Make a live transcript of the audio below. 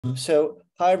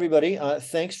Hi, everybody.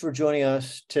 Thanks for joining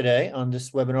us today on this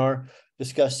webinar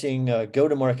discussing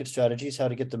go-to-market strategies, how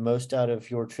to get the most out of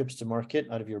your trips to market,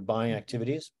 out of your buying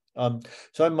activities. So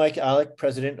I'm Mike Alec,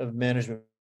 president of Management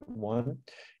One,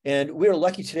 and we're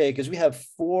lucky today because we have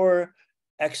 4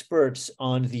 experts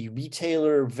on the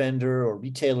retailer vendor or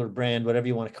retailer brand, whatever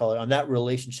you want to call it, on that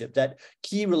relationship, that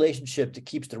key relationship that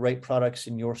keeps the right products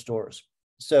in your stores.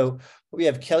 So we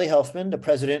have Kelly Helfman, the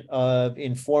president of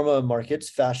Informa Markets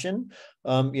Fashion,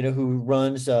 who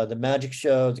runs the Magic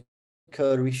Show, the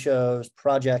Coterie Shows,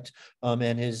 Project,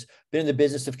 and has been in the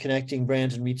business of connecting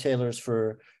brands and retailers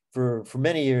for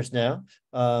many years now.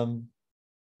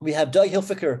 We have Doug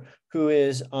Hilfiker, who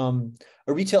is a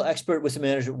retail expert with the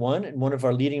Management One, and one of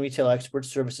our leading retail experts,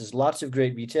 services lots of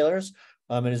great retailers,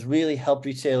 and has really helped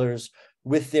retailers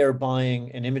with their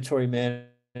buying and inventory management,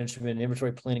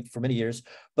 inventory planning for many years,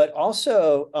 but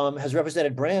also has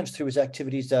represented brands through his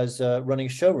activities as running a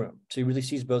showroom. So he really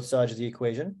sees both sides of the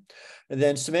equation. And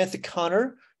then Samantha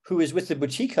Connor, who is with the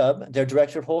Boutique Hub, their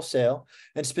director of wholesale,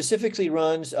 and specifically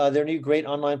runs their new great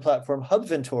online platform,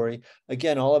 Hubventory,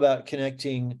 again, all about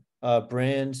connecting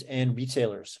brands and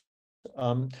retailers.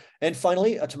 And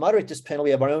finally, to moderate this panel, we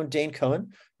have our own Dane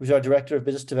Cohen, who's our director of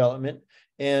business development.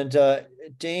 And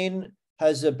Dane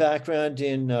has a background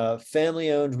in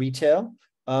family-owned retail,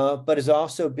 but has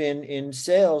also been in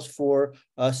sales for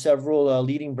several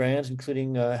leading brands,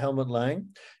 including Helmut Lang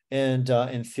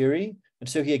and Theory. And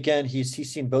so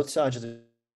he's seen both sides of the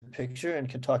picture and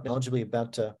can talk knowledgeably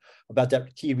about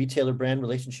that key retailer brand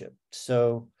relationship.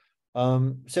 So,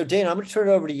 Dane, I'm going to turn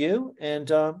it over to you,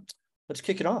 and let's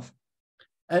kick it off.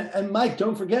 And Mike,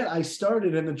 don't forget, I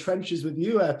started in the trenches with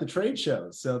you at the trade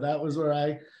show, so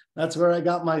that's where I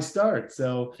got my start.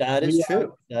 So that is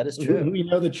true. That is true. We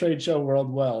know the trade show world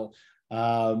well,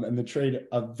 and the trade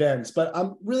events. But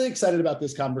I'm really excited about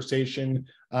this conversation.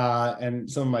 And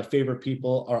some of my favorite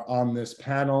people are on this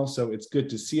panel, so it's good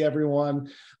to see everyone.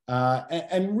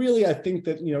 And really, I think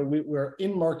that we're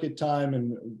in market time,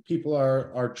 and people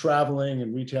are traveling,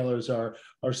 and retailers are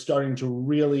starting to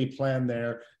really plan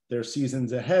their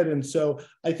seasons ahead. And so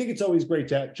I think it's always great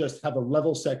to just have a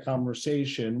level set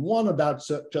conversation, one about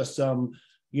just some,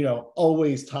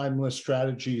 always timeless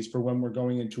strategies for when we're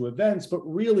going into events, but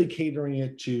really catering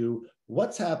it to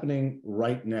what's happening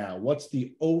right now. What's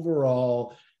the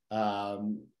overall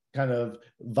kind of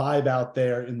vibe out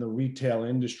there in the retail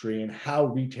industry, and how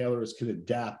retailers can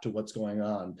adapt to what's going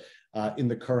on in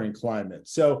the current climate.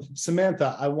 So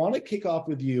Samantha, I want to kick off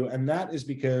with you, and that is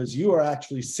because you are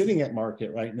actually sitting at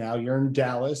market right now. You're in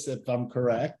Dallas, if I'm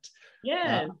correct.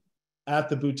 Yeah. At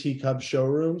the Boutique Hub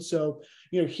showroom. So,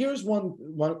 here's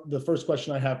the first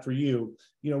question I have for you.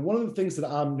 One of the things that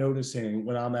I'm noticing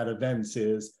when I'm at events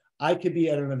is I could be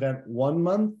at an event one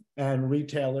month and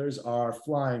retailers are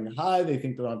flying high. They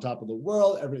think they're on top of the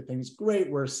world. Everything's great.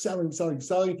 We're selling.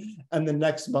 And the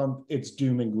next month it's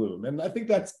doom and gloom. And I think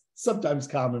that's sometimes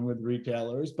common with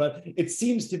retailers, but it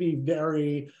seems to be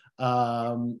very,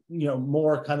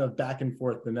 more kind of back and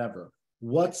forth than ever.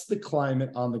 What's the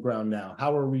climate on the ground now?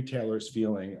 How are retailers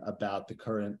feeling about the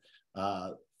current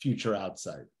future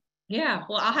outside? Yeah,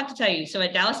 well, I'll have to tell you. So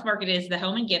at Dallas Market is the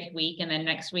home and gift week, and then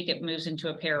next week it moves into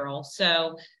apparel.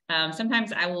 So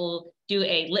sometimes I will do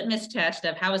a litmus test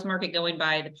of how is market going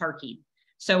by the parking.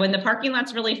 So when the parking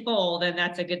lot's really full, then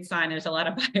that's a good sign. There's a lot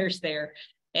of buyers there.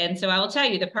 And so I will tell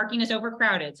you, the parking is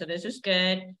overcrowded. So this is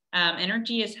good.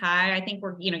 Energy is high. I think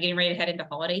we're getting ready to head into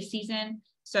holiday season.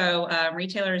 So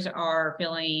retailers are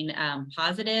feeling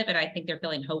positive, and I think they're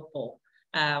feeling hopeful,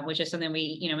 which is something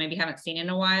we maybe haven't seen in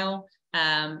a while.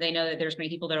 They know that there's many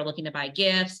people that are looking to buy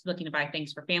gifts, looking to buy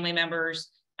things for family members.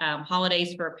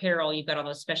 Holidays for apparel, you've got all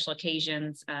those special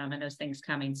occasions and those things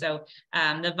coming. So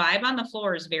the vibe on the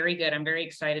floor is very good. I'm very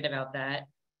excited about that.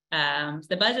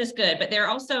 The buzz is good, but they're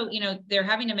also, they're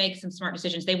having to make some smart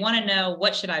decisions. They want to know,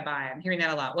 what should I buy? I'm hearing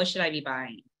that a lot. What should I be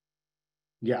buying?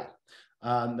 Yeah,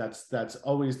 that's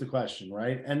always the question,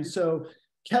 right? And so,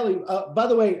 Kelly, by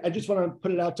the way, I just want to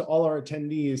put it out to all our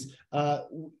attendees.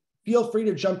 Feel free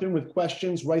to jump in with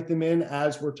questions, write them in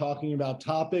as we're talking about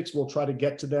topics. We'll try to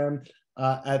get to them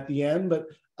at the end. But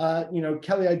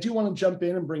Kelly, I do want to jump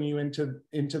in and bring you into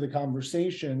the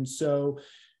conversation. So,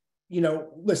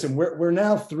 listen, we're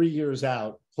now 3 years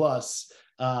out plus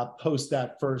post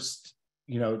that first,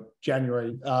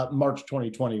 March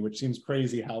 2020, which seems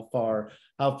crazy how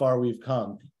far we've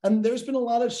come. And there's been a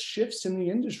lot of shifts in the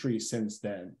industry since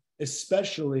then,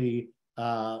 especially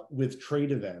with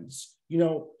trade events.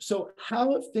 So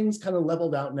how have things kind of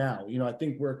leveled out now? I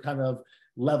think we're kind of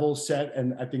level set,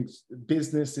 and I think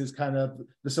business is kind of,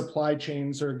 the supply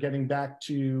chains are getting back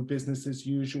to business as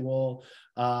usual.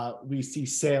 We see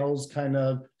sales kind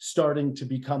of starting to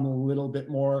become a little bit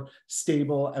more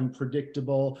stable and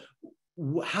predictable.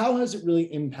 How has it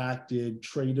really impacted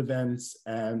trade events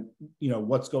and,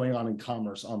 what's going on in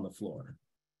commerce on the floor?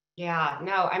 Yeah,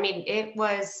 no, I mean, it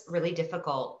was really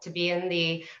difficult to be in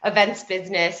the events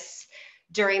business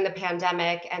during the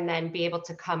pandemic and then be able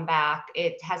to come back.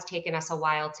 It has taken us a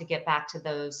while to get back to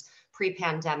those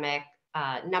pre-pandemic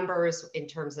numbers in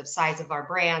terms of size of our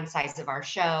brand, size of our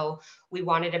show. We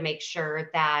wanted to make sure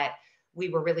that we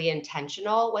were really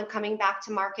intentional when coming back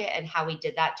to market and how we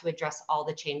did that to address all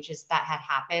the changes that had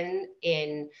happened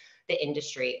in the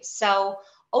industry. So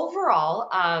overall,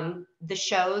 the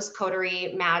shows,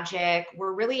 Coterie, Magic,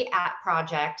 we're really at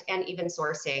project and even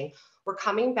sourcing. We're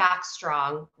coming back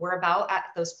strong. We're about at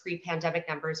those pre-pandemic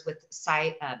numbers with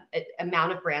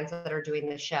amount of brands that are doing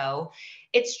the show.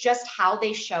 It's just how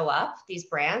they show up, these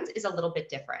brands, is a little bit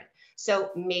different.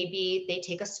 So maybe they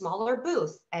take a smaller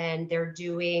booth and they're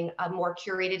doing a more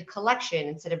curated collection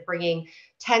instead of bringing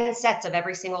 10 sets of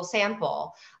every single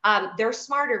sample. They're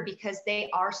smarter because they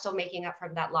are still making up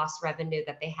from that lost revenue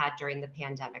that they had during the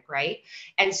pandemic, right?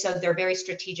 And so they're very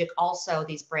strategic also,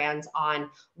 these brands, on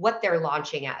what they're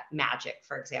launching at Magic,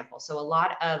 for example. So a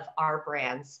lot of our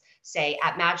brands say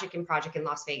at Magic and Project in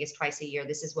Las Vegas twice a year,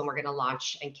 this is when we're going to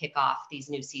launch and kick off these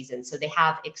new seasons. So they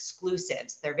have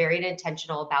exclusives. They're very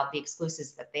intentional about the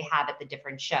exclusives that they have at the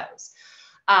different shows.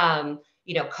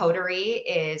 Coterie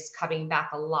is coming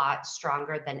back a lot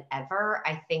stronger than ever.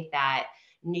 I think that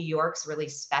New York's really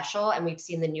special, and we've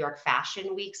seen the New York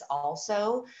Fashion Weeks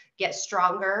also get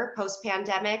stronger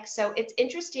post-pandemic. So it's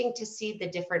interesting to see the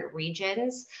different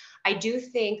regions. I do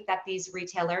think that these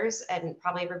retailers, and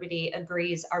probably everybody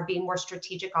agrees, are being more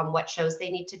strategic on what shows they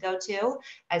need to go to,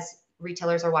 as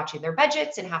retailers are watching their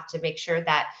budgets and have to make sure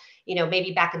that,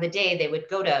 maybe back in the day, they would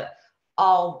go to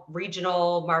all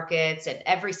regional markets and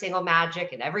every single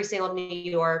Magic and every single New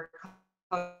York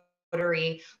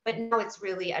Coterie, but now it's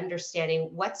really understanding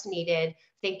what's needed,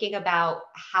 thinking about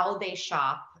how they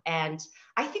shop. And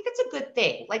I think it's a good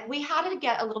thing. Like, we had to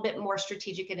get a little bit more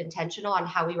strategic and intentional on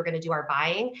how we were going to do our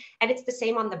buying. And it's the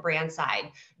same on the brand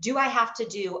side. Do I have to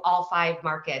do all 5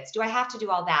 markets? Do I have to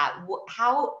do all that?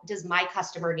 How does my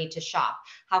customer need to shop?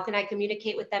 How can I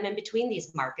communicate with them in between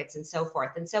these markets and so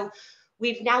forth? And so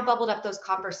we've now bubbled up those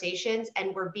conversations,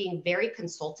 and we're being very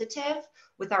consultative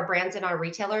with our brands and our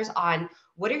retailers on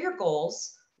what are your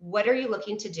goals? What are you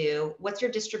looking to do? What's your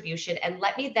distribution? And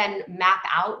let me then map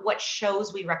out what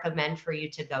shows we recommend for you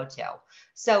to go to.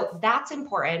 So that's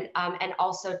important. And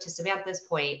also, to Samantha's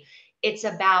point, it's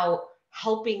about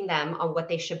helping them on what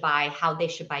they should buy, how they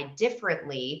should buy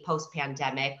differently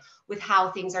post-pandemic, with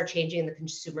how things are changing and the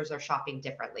consumers are shopping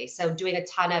differently. So doing a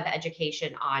ton of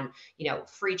education on,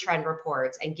 free trend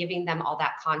reports and giving them all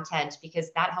that content,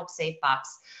 because that helps save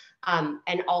bucks.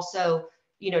 And also,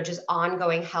 just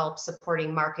ongoing help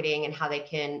supporting marketing and how they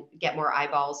can get more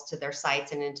eyeballs to their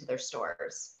sites and into their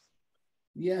stores.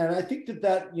 Yeah, and I think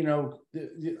that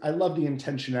I love the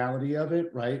intentionality of it,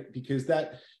 right? Because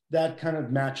that kind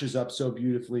of matches up so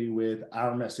beautifully with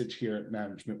our message here at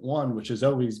Management One, which has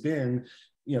always been,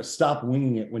 stop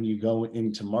winging it when you go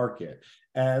into market.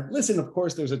 And listen, of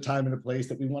course, there's a time and a place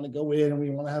that we want to go in and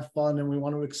we want to have fun and we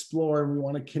want to explore and we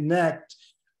want to connect.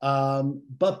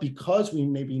 But because we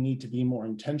maybe need to be more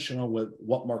intentional with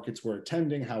what markets we're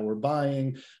attending, how we're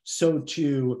buying, so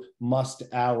too must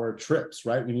our trips,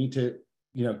 right? We need to,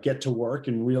 get to work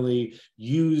and really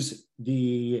use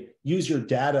your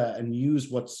data and use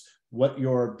what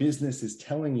your business is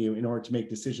telling you in order to make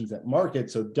decisions at market.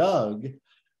 So Doug,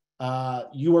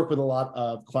 you work with a lot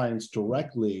of clients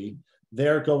directly.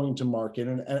 They're going to market.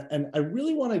 And I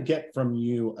really want to get from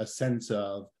you a sense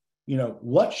of,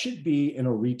 what should be in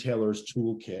a retailer's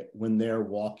toolkit when they're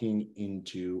walking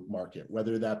into market,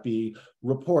 whether that be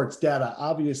reports, data.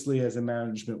 Obviously, as a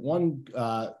Management One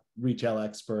retail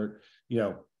expert,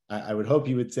 I would hope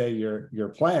you would say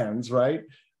your plans, right?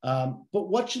 But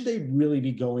what should they really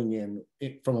be going in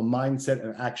from a mindset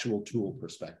and actual tool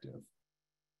perspective?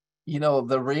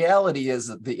 The reality is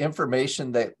that the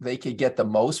information that they could get the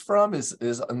most from is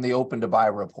in the open to buy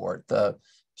report. The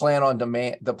plan on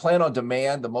demand,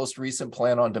 the most recent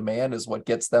plan on demand is what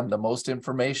gets them the most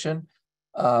information.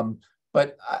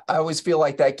 But I always feel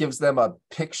like that gives them a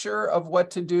picture of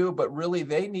what to do, but really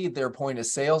they need their point of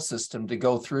sale system to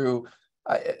go through.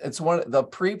 It's the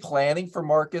pre-planning for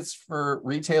markets for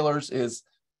retailers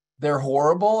they're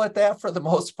horrible at that for the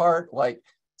most part. Like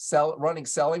running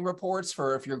selling reports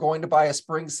for, if you're going to buy a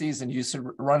spring season, you should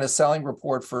run a selling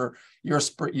report for your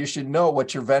spring. You should know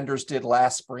what your vendors did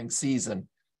last spring season.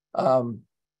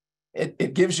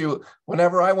 it gives you,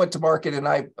 whenever I went to market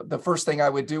and the first thing I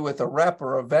would do with a rep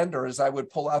or a vendor is I would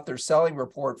pull out their selling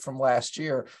report from last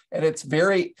year. And it's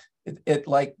it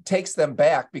like takes them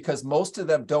back, because most of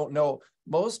them don't know,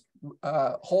 most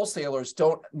wholesalers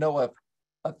don't know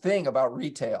a thing about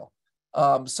retail.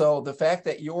 So the fact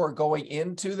that you're going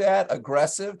into that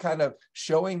aggressive, kind of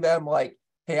showing them like,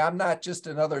 hey, I'm not just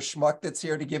another schmuck that's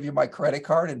here to give you my credit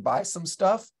card and buy some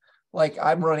stuff. Like,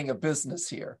 I'm running a business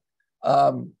here.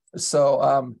 And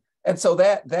so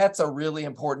that's a really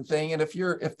important thing. And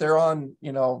if they're on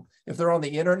the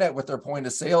internet with their point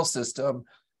of sale system,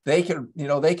 they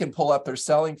can pull up their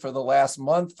selling for the last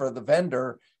month for the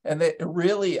vendor. And it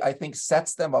really, I think,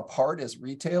 sets them apart as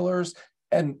retailers.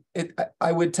 And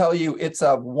I would tell you, it's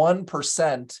a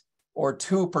 1% or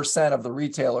 2% of the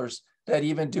retailers that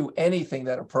even do anything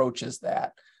that approaches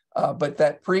that. But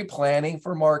that pre-planning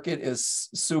for market is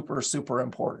super, super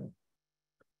important.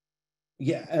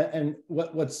 Yeah, and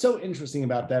what's so interesting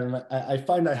about that, and I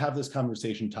find I have this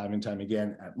conversation time and time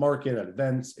again at market, at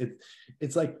events,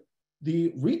 it's like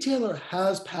the retailer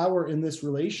has power in this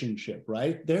relationship,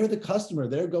 right? They're the customer,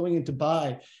 they're going in to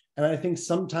buy. And I think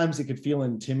sometimes it could feel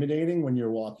intimidating when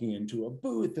you're walking into a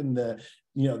booth and the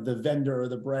vendor or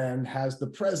the brand has the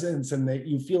presence, and that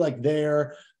you feel like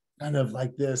they're kind of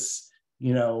like this,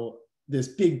 this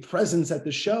big presence at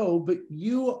the show, but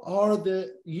you're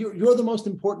the most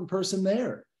important person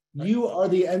there. Right. You are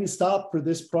the end stop for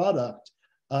this product.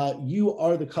 You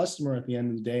are the customer at the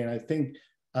end of the day. And I think,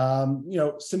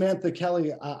 Samantha,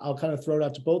 Kelly, I'll kind of throw it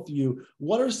out to both of you.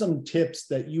 What are some tips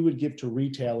that you would give to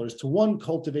retailers to, one,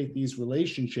 cultivate these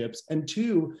relationships, and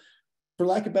two, for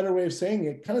lack of a better way of saying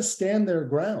it, kind of stand their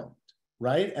ground,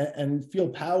 right? And feel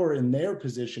power in their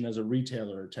position as a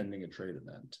retailer attending a trade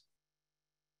event?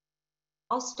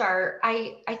 I'll start.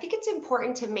 I think it's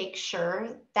important to make sure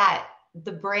that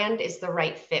the brand is the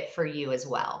right fit for you as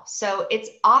well. So it's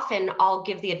often, I'll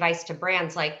give the advice to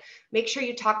brands, like, make sure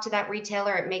you talk to that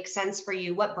retailer. It makes sense for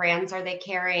you. What brands are they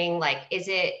carrying? Like, is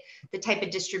it the type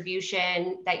of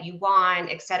distribution that you want,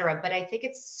 et cetera? But I think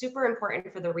it's super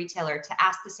important for the retailer to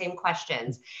ask the same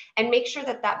questions and make sure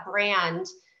that that brand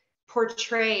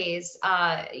portrays,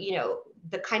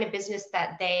 the kind of business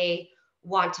that they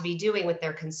want to be doing with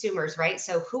their consumers, right?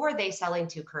 So who are they selling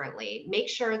to currently? Make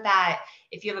sure that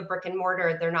if you have a brick and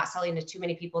mortar, they're not selling to too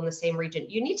many people in the same region.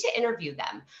 You need to interview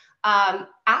them.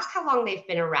 Ask how long they've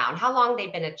been around, how long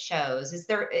they've been at shows. Is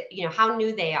there, how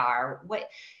new they are.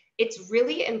 It's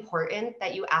really important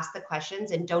that you ask the questions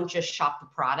and don't just shop the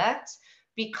product,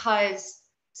 because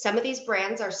some of these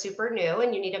brands are super new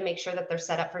and you need to make sure that they're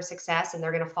set up for success and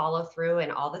they're going to follow through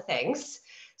and all the things.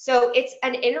 So it's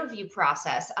an interview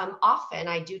process. Often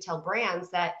I do tell brands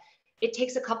that it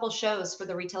takes a couple shows for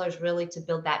the retailers really to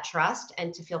build that trust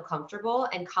and to feel comfortable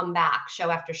and come back show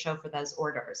after show for those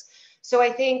orders. So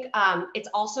I think it's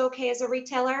also okay as a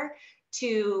retailer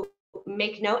to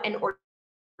make note and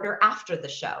order after the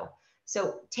show.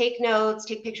 So take notes,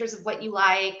 take pictures of what you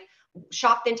like,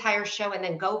 shop the entire show, and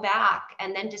then go back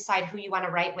and then decide who you want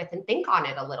to write with and think on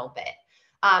it a little bit.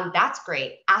 That's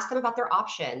great. Ask them about their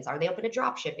options. Are they open to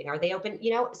drop shipping? Are they open,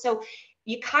 so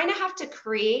you kind of have to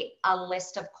create a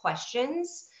list of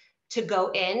questions to go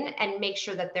in and make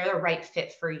sure that they're the right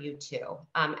fit for you too,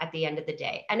 at the end of the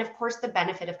day. And of course, the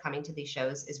benefit of coming to these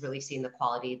shows is really seeing the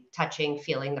quality, touching,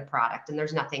 feeling the product, and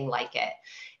there's nothing like it.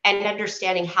 And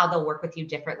understanding how they'll work with you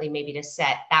differently, maybe to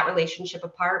set that relationship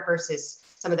apart versus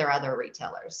some of their other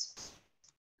retailers.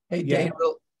 Hey, Dane,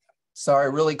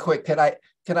 really quick. Can I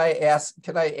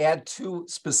add two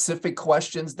specific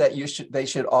questions that they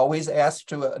should always ask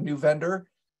to a new vendor?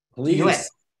 Please.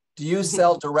 Do you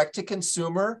sell direct to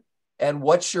consumer? And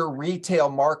what's your retail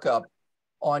markup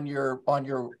on your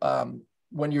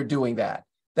when you're doing that?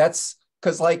 That's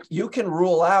because, like, you can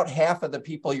rule out half of the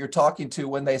people you're talking to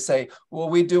when they say, well,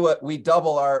 we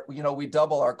double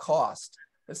our cost.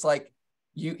 It's like,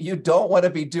 you don't want to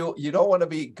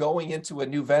be going into a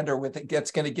new vendor with it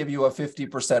that's going to give you a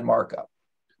 50% markup.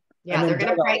 Yeah, they're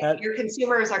going to your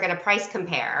consumers are going to price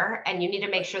compare, and you need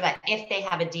to make sure that if they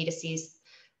have a D2C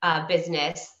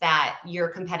business, that you're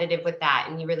competitive with that,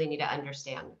 and you really need to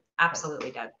understand.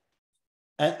 Absolutely, Doug.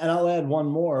 And I'll add one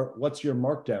more. What's your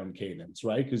markdown cadence,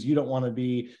 right? Because you don't want to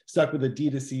be stuck with a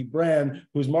D2C brand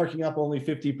who's marking up only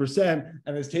 50%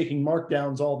 and is taking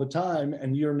markdowns all the time,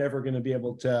 and you're never going to be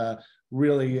able to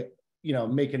really,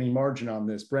 make any margin on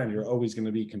this brand. You're always going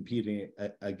to be competing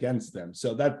against them.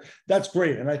 So that's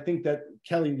great. And I think that,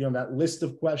 Kelly, that list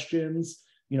of questions,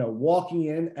 walking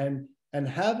in and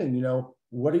having,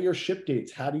 what are your ship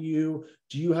dates? Do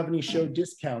you have any show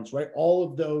discounts, right? All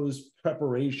of those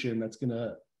preparation that's going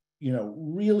to,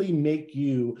 really make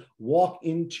you walk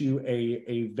into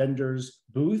a vendor's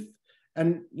booth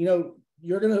and,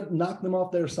 you're going to knock them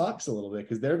off their socks a little bit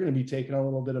because they're going to be taken a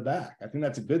little bit aback. I think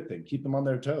that's a good thing. Keep them on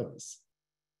their toes.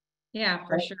 Yeah,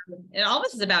 for sure. And all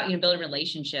this is about, building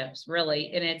relationships,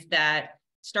 really. And it's that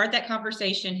start that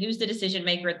conversation. Who's the decision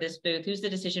maker at this booth? Who's the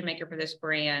decision maker for this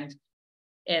brand?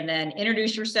 And then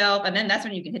introduce yourself. And then that's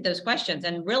when you can hit those questions.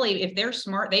 And really, if they're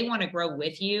smart, they want to grow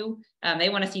with you. They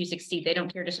want to see you succeed. They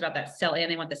don't care just about that sell in,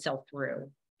 they want the sell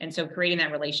through. And so creating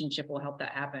that relationship will help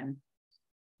that happen.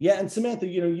 Yeah, and Samantha,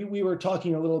 we were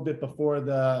talking a little bit before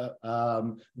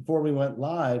before we went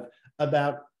live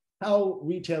about how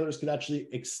retailers could actually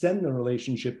extend the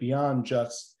relationship beyond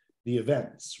just the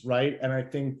events, right? And I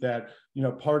think that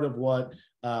part of what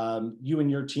you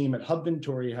and your team at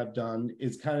Hubventory have done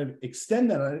is kind of extend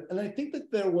that. And I think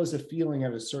that there was a feeling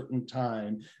at a certain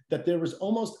time that there was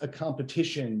almost a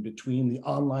competition between the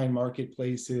online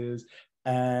marketplaces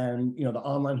and the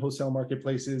online wholesale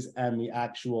marketplaces and the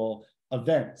actual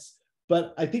events.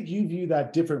 But I think you view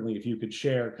that differently. If you could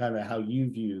share kind of how you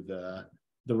view the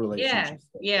relationship.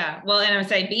 Yeah. Well, and I would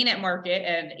say being at market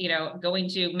and, going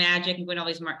to Magic and going to all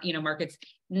these, markets,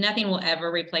 nothing will ever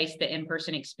replace the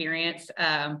in-person experience.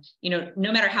 No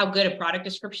matter how good a product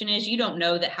description is, you don't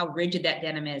know how rigid that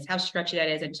denim is, how stretchy that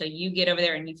is until you get over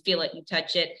there and you feel it, you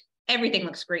touch it. Everything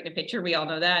looks great in a picture. We all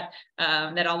know that.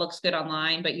 That all looks good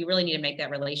online, but you really need to make that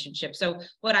relationship. So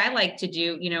what I like to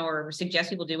do, or suggest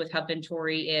people do with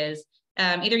Hubventory is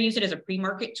either use it as a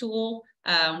pre-market tool.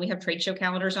 We have trade show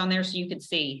calendars on there so you can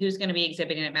see who's going to be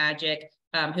exhibiting at Magic,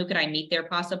 who could I meet there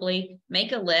possibly,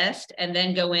 make a list, and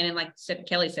then go in and, like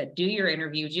Kelly said, do your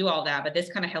interview, do all that. But this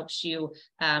kind of helps you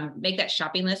make that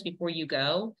shopping list before you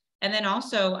go. And then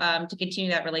also to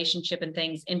continue that relationship and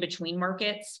things in between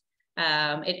markets.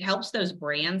 It helps those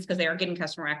brands because they are getting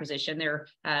customer acquisition. They're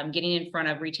getting in front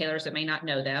of retailers that may not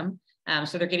know them.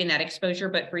 So they're getting that exposure.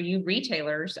 But for you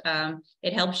retailers,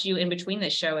 it helps you in between the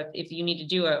show. If you need to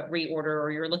do a reorder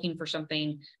or you're looking for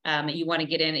something that you want to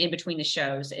get in between the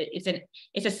shows,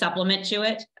 it's a supplement to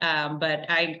it. But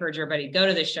I encourage everybody to go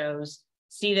to the shows,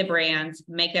 see the brands,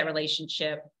 make that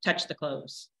relationship, touch the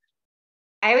clothes.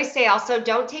 I always say also,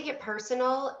 don't take it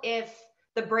personal if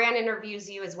the brand interviews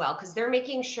you as well, because they're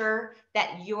making sure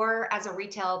that you're, as a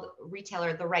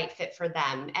retailer, the right fit for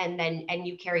them. And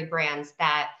you carry brands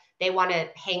that they want to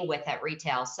hang with at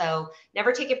retail. So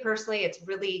never take it personally. It's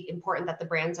really important that the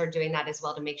brands are doing that as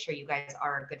well to make sure you guys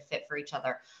are a good fit for each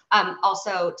other.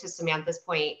 Also, to Samantha's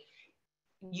point,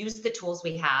 use the tools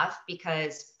we have,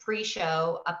 because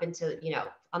pre-show up into,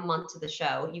 a month to the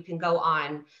show, you can go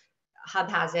on Hub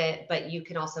has it, but you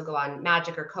can also go on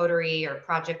Magic or Coterie or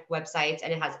project websites,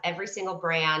 and it has every single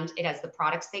brand. It has the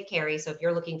products they carry. So if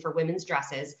you're looking for women's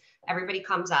dresses, everybody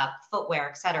comes up, footwear,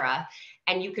 etc.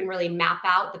 And you can really map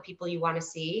out the people you want to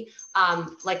see.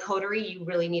 Like Coterie, you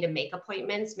really need to make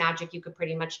appointments. Magic, you could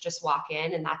pretty much just walk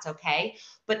in and that's okay.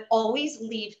 But always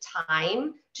leave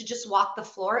time to just walk the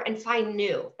floor and find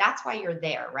new. That's why you're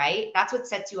there, right? That's what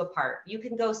sets you apart. You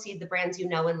can go see the brands you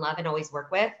know and love and always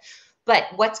work with. But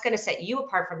what's going to set you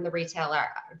apart from the retailer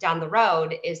down the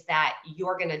road is that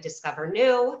you're going to discover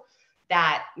new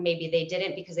that maybe they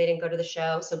didn't because they didn't go to the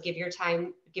show. So give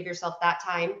yourself that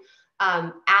time.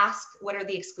 Ask what are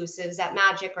the exclusives at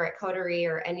Magic or at Coterie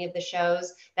or any of the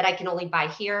shows that I can only buy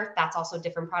here. That's also a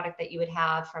different product that you would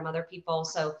have from other people.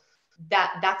 So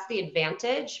that's the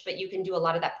advantage, but you can do a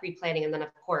lot of that pre-planning. And then of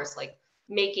course, like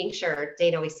making sure,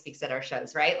 Dane always speaks at our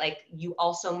shows, right? Like you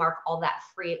also mark all that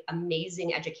free,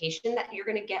 amazing education that you're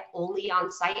going to get only on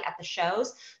site at the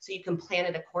shows. So you can plan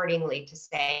it accordingly to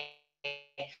say,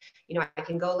 I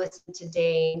can go listen to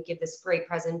Dane, give this great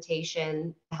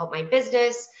presentation to help my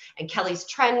business, and Kelly's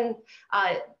trend,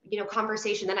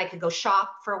 conversation. Then I could go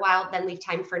shop for a while, then leave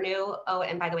time for new. Oh,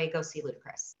 and by the way, go see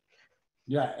Ludacris.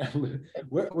 Yeah.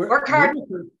 Work hard,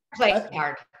 play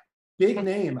hard. Big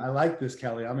name. I like this,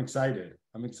 Kelly. I'm excited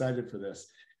for this.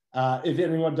 If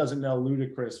anyone doesn't know,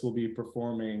 Ludacris will be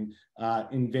performing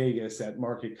in Vegas at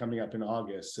Market coming up in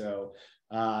August. So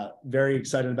very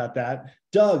excited about that.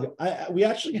 Doug, we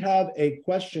actually have a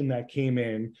question that came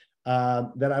in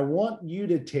that I want you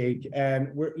to take.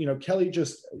 And Kelly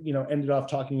just, ended off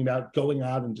talking about going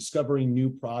out and discovering new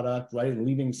product, right? And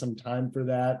leaving some time for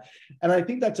that. And I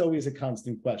think that's always a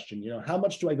constant question. How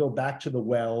much do I go back to the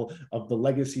well of the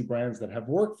legacy brands that have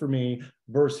worked for me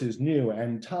versus new?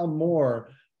 And Tom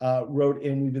Moore wrote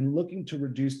in, we've been looking to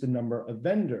reduce the number of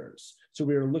vendors. So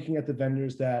we are looking at the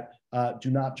vendors that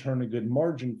do not turn a good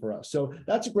margin for us. So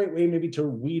that's a great way maybe to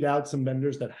weed out some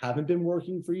vendors that haven't been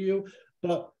working for you.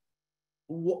 But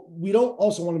we don't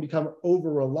also want to become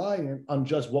over-reliant on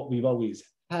just what we've always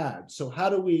had. So how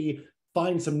do we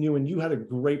find some new, and you had a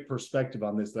great perspective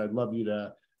on this that I'd love you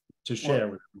to share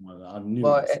with everyone on news.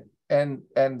 Well,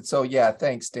 and so, yeah,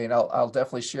 thanks, Dane. I'll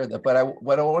definitely share that. But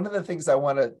one of the things I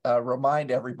want to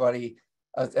remind everybody,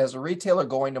 as a retailer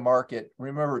going to market,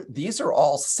 remember, these are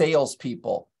all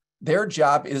salespeople. Their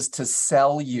job is to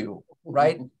sell you,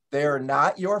 right? They're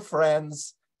not your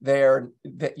friends.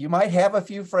 You might have a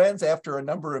few friends after a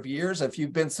number of years if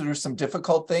you've been through some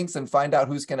difficult things, and find out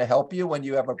who's going to help you when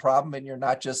you have a problem and you're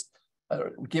not just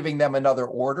giving them another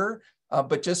order.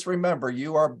 But just remember,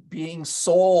 you are being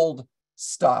sold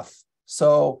stuff.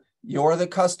 So you're the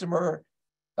customer.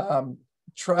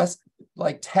 Trust,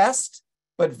 like, test,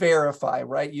 but verify,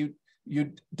 right? You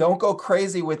don't go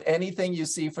crazy with anything you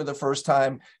see for the first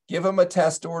time. Give them a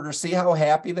test order, see how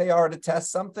happy they are to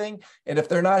test something. And if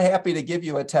they're not happy to give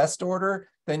you a test order,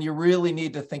 then you really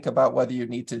need to think about whether you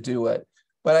need to do it.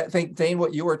 But I think, Dane,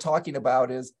 what you were talking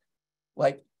about is,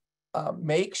 like,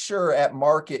 make sure at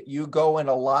market you go in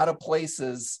a lot of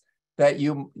places that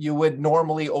you would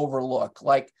normally overlook.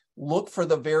 Like, look for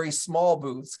the very small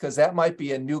booths, because that might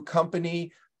be a new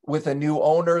company with a new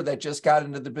owner that just got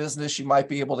into the business. You might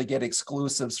be able to get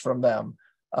exclusives from them.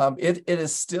 It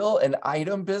is still an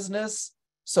item business.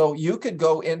 So you could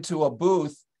go into a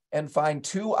booth and find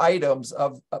 2 items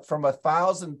from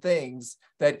 1,000 things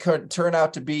that could turn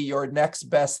out to be your next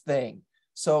best thing.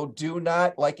 So do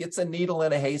not, like, it's a needle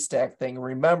in a haystack thing.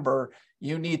 Remember,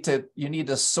 you need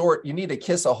to sort, you need to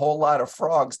kiss a whole lot of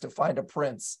frogs to find a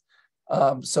prince.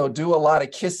 So do a lot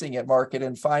of kissing at market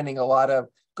and finding a lot of,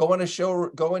 go in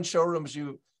showrooms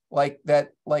you like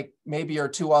that, like, maybe are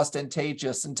too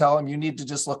ostentatious, and tell them you need to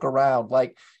just look around.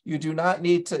 Like, you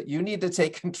need to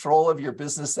take control of your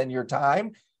business and your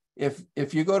time.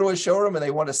 If you go to a showroom and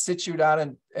they want to sit you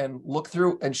down and look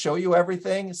through and show you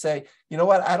everything, say, you know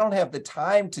what, I don't have the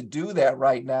time to do that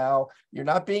right now. You're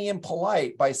not being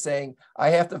impolite by saying, I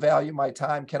have to value my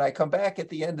time. Can I come back at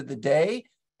the end of the day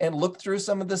and look through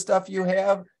some of the stuff you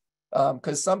have?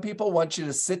 Because some people want you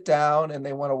to sit down and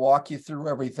they want to walk you through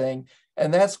everything.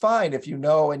 And that's fine if you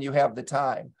know and you have the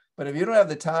time. But if you don't have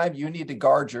the time, you need to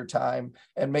guard your time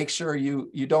and make sure you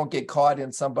don't get caught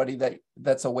in somebody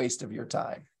that's a waste of your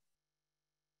time.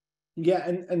 Yeah,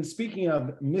 and speaking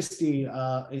of Misty,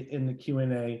 in the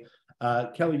Q&A,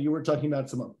 Kelly, you were talking about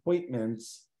some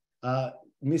appointments.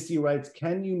 Misty writes,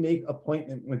 can you make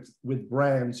appointment with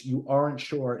brands you aren't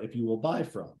sure if you will buy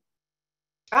from?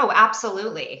 Oh,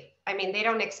 absolutely. I mean, they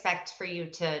don't expect for you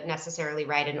to necessarily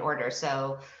write an order.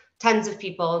 So tons of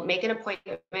people make an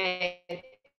appointment,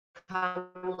 come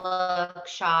look,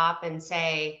 shop, and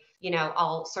say,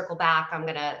 I'll circle back. I'm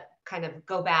going to kind of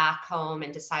go back home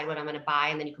and decide what I'm going to buy,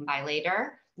 and then you can buy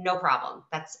later. No problem.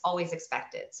 That's always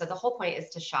expected. So the whole point is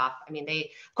to shop. I mean,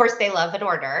 of course, they love an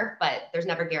order, but there's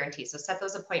never guarantees. So set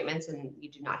those appointments and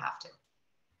you do not have to.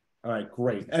 All right,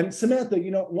 great. And Samantha,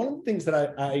 one of the things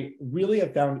that I really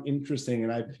have found interesting,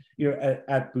 and I've,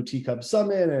 at Boutique Hub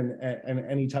Summit and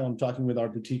anytime I'm talking with our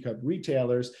Boutique Hub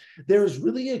retailers, there's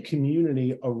really a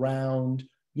community around,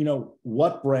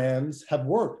 what brands have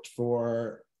worked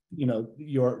for,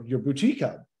 your Boutique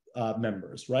Hub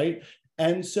members, right?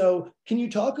 And so can you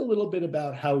talk a little bit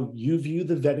about how you view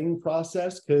the vetting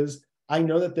process? Because I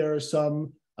know that there are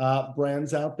some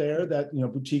brands out there that,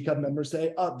 Boutique Hub members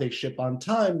say, oh, they ship on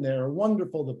time, they're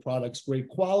wonderful, the product's great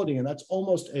quality, and that's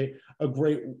almost a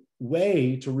great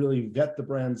way to really vet the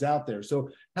brands out there. So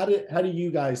how do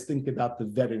you guys think about the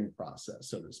vetting process,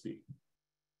 so to speak?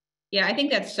 Yeah, I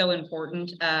think that's so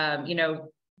important,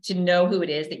 to know who it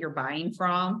is that you're buying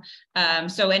from.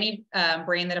 So any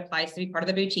brand that applies to be part of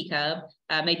the Boutique Hub,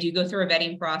 they do go through a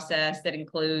vetting process that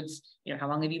includes, how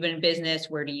long have you been in business?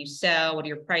 Where do you sell? What are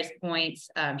your price points?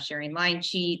 Sharing line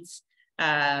sheets,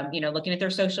 looking at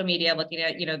their social media, looking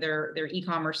at, their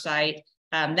e-commerce site,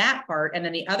 that part. And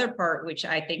then the other part, which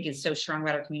I think is so strong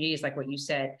about our community, is like what you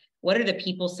said, what are the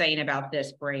people saying about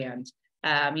this brand?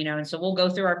 And so we'll go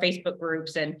through our Facebook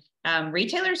groups, and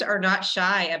retailers are not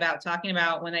shy about talking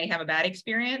about when they have a bad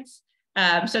experience.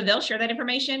 So they'll share that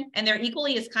information, and they're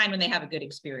equally as kind when they have a good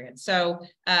experience. So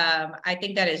I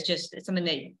think that is just something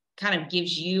that kind of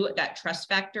gives you that trust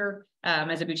factor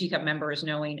as a Boutique Hub member, is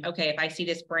knowing, okay, if I see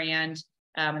this brand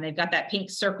and they've got that pink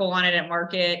circle on it at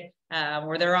market,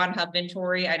 or they're on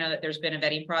Hubventory, I know that there's been a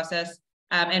vetting process.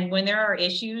 And when there are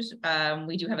issues,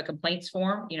 we do have a complaints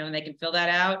form, and they can fill that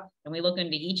out, and we look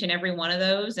into each and every one of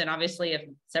those. And obviously, if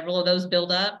several of those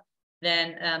build up,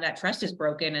 then that trust is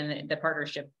broken and the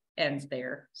partnership ends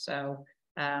there. So,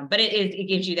 but it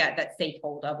gives you that safe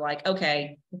hold of like,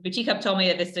 okay, Boutique Hub told me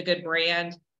that this is a good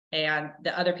brand, and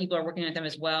the other people are working with them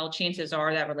as well. Chances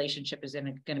are that relationship is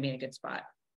going to be in a good spot.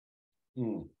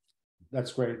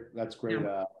 That's great. That's great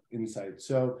insight.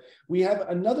 So we have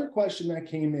another question that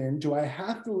came in. Do I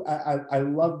have to, I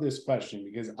love this question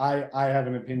because I have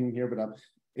an opinion here, but I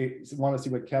want to see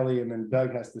what Kelly and then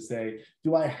Doug has to say.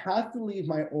 Do I have to leave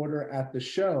my order at the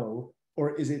show,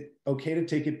 or is it okay to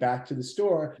take it back to the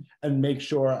store and make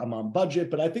sure I'm on budget?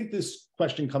 But I think this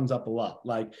question comes up a lot.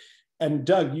 Like, and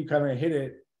Doug, you kind of hit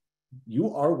it.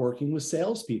 You are working with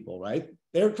salespeople, right?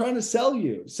 They're trying to sell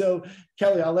you. So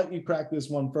Kelly, I'll let you crack this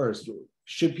one first.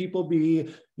 Should people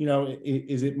be,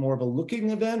 is it more of a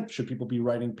looking event? Should people be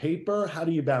writing paper? How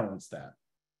do you balance that?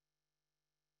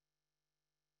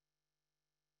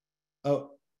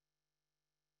 Oh,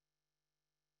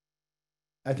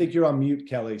 I think you're on mute,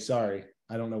 Kelly. Sorry.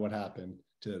 I don't know what happened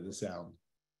to the sound.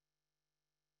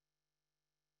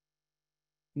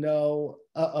 No.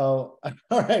 Uh-oh.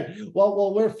 All right.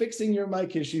 Well, we're fixing your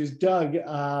mic issues. Doug,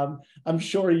 I'm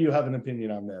sure you have an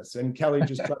opinion on this. And Kelly,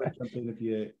 just try to jump in if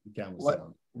you can.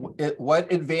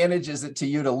 What advantage is it to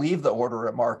you to leave the order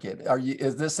at market?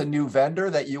 Is this a new vendor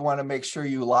that you want to make sure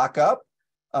you lock up?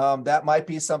 That might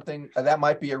be something, that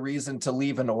might be a reason to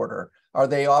leave an order. Are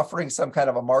they offering some kind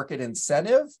of a market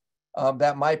incentive?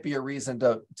 That might be a reason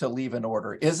to leave an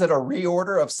order. Is it a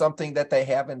reorder of something that they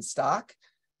have in stock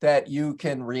that you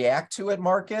can react to at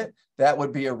market? That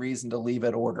would be a reason to leave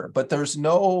an order. But there's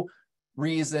no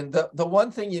reason. The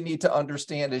one thing you need to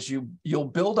understand is you'll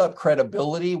build up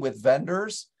credibility with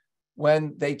vendors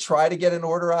when they try to get an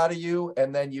order out of you,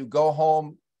 and then you go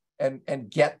home and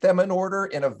get them an order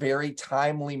in a very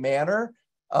timely manner,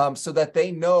 so that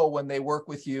they know when they work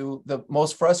with you. The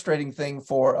most frustrating thing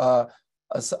for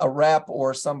a rep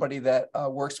or somebody that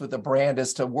works with a brand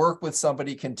is to work with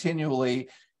somebody continually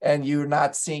and you're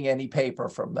not seeing any paper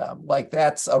from them. Like,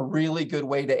 that's a really good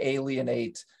way to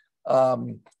alienate a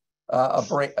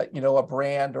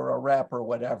brand or a rep or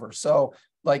whatever. So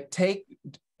like,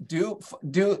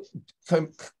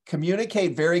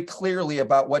 communicate very clearly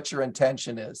about what your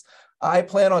intention is. I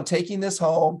plan on taking this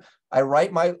home. I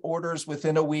write my orders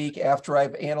within a week after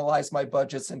I've analyzed my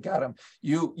budgets and got them.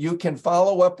 You can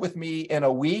follow up with me in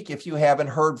a week if you haven't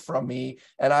heard from me,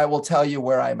 and I will tell you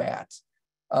where I'm at.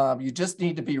 You just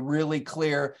need to be really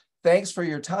clear. Thanks for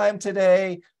your time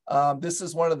today. This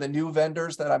is one of the new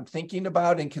vendors that I'm thinking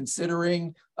about and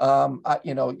considering.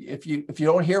 If you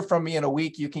don't hear from me in a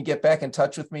week, you can get back in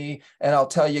touch with me and I'll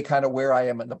tell you kind of where I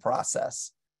am in the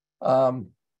process.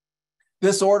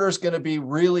 This order is going to be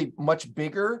really much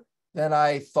bigger than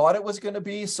I thought it was going to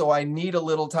be, so I need a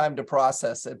little time to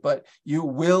process it, but you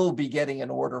will be getting an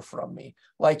order from me.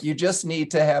 Like, you just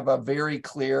need to have a very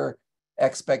clear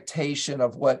expectation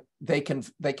of what they can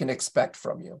expect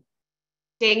from you.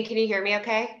 Dane, can you hear me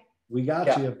okay? We got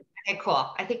you. Okay,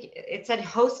 cool. I think it said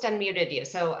host unmuted you,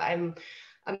 so I'm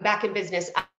back in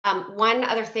business. One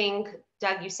other thing,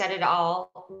 Doug, you said it all,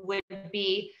 would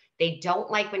be they don't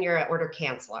like when you're an order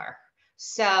canceller.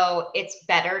 So it's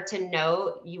better to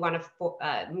know you want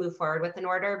to move forward with an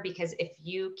order, because if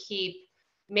you keep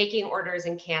making orders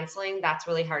and canceling, that's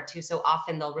really hard too. So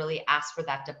often they'll really ask for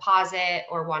that deposit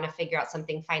or want to figure out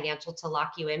something financial to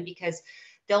lock you in, because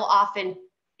they'll often,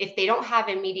 if they don't have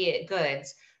immediate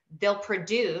goods, they'll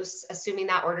produce, assuming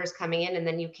that order is coming in, and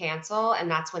then you cancel.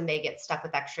 And that's when they get stuck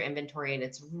with extra inventory, and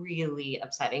it's really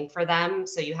upsetting for them.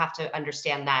 So you have to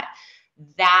understand that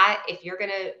if you're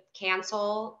going to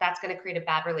cancel, that's going to create a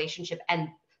bad relationship. And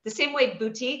the same way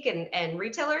boutique and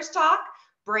retailers talk,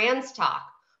 brands talk.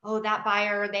 Oh, that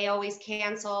buyer, they always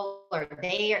cancel, or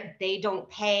they don't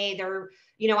pay, they're,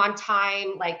 on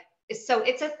time. Like, so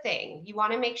it's a thing. You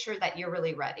want to make sure that you're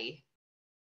really ready.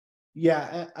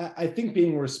 Yeah, I think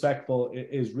being respectful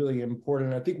is really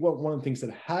important. I think one of the things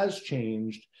that has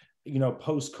changed,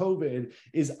 post-COVID,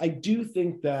 is I do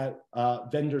think that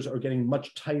vendors are getting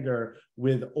much tighter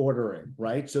with ordering,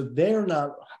 right? So they're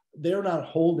not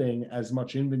holding as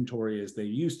much inventory as they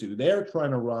used to. They're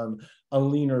trying to run a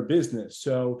leaner business.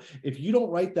 So if you don't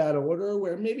write that order,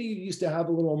 where maybe you used to have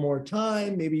a little more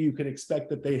time, maybe you could expect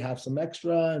that they have some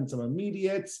extra and some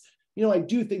immediates. I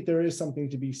do think there is something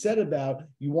to be said about,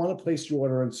 you want to place your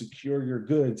order and secure your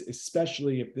goods,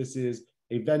 especially if this is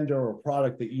a vendor or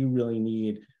product that you really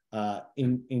need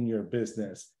in your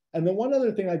business. And then one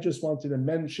other thing I just wanted to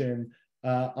mention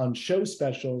on show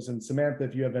specials, and Samantha,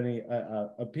 if you have any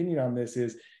opinion on this,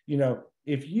 is,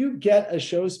 if you get a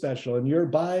show special and you're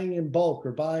buying in bulk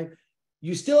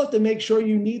you still have to make sure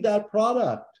you need that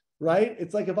product, right?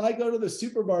 It's like if I go to the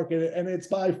supermarket and it's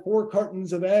buy 4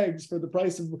 cartons of eggs for the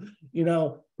price of,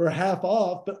 for half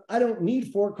off, but I don't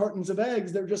need 4 cartons of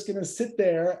eggs. They're just going to sit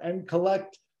there and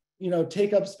collect,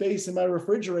 take up space in my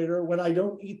refrigerator when I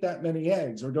don't eat that many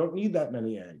eggs or don't need that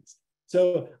many eggs.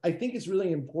 So I think it's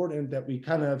really important that we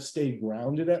kind of stay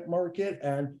grounded at market.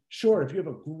 And sure, if you have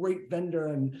a great vendor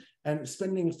and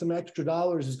spending some extra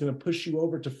dollars is going to push you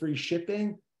over to free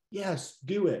shipping, yes,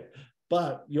 do it.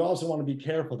 But you also want to be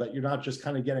careful that you're not just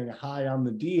kind of getting high on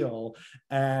the deal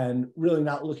and really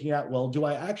not looking at, well, do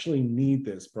I actually need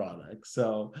this product?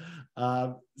 So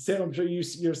Sam, I'm sure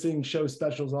you're seeing show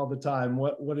specials all the time.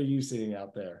 What are you seeing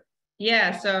out there?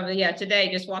 Yeah. So yeah,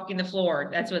 today just walking the floor.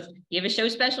 That's what you have a show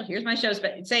special. Here's my show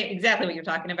special. Say exactly what you're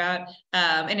talking about.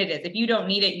 And it is. If you don't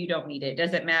need it, you don't need it. It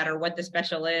doesn't matter what the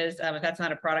special is. If that's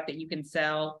not a product that you can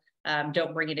sell,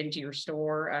 don't bring it into your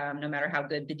store, no matter how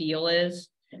good the deal is.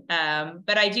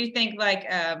 But I do think like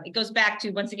it goes back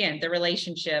to, once again, the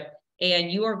relationship,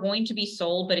 and you are going to be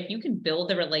sold. But if you can build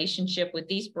the relationship with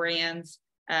these brands,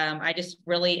 I just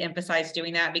really emphasize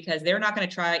doing that, because they're not going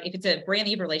to try, if it's a brand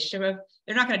new relationship with,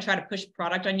 they're not going to try to push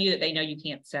product on you that they know you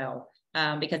can't sell,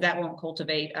 because that won't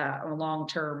cultivate a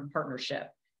long-term partnership.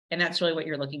 And that's really what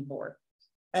you're looking for.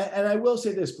 And I will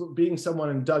say this, being someone,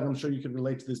 and Doug, I'm sure you can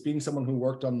relate to this, being someone who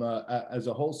worked on the as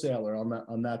a wholesaler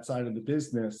on that side of the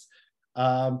business,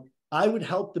 I would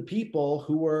help the people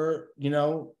who were,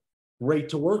 great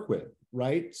to work with,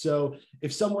 right? So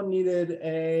if someone needed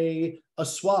a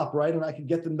swap, right, and I could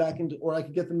get them back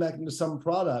into some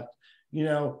product,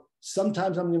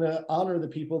 sometimes I'm going to honor the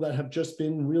people that have just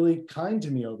been really kind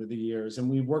to me over the years, and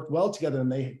we've worked well together,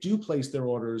 and they do place their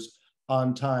orders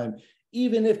on time.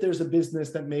 Even if there's a business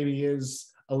that maybe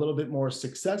is a little bit more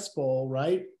successful,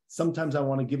 right? Sometimes I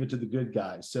want to give it to the good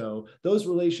guys. So those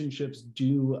relationships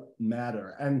do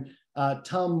matter. And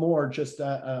Tom Moore, just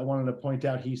I wanted to point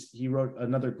out, he wrote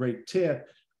another great tip.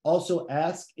 Also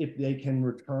ask if they can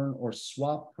return or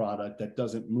swap product that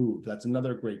doesn't move. That's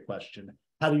another great question.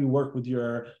 How do you work with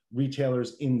your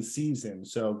retailers in season?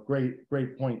 So great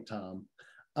point, Tom.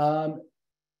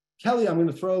 Kelly, I'm going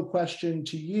to throw a question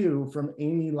to you from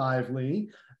Amy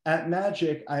Lively. At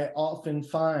Magic, I often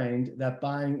find that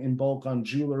buying in bulk on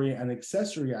jewelry and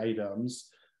accessory items,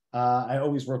 I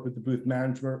always work with the booth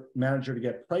manager to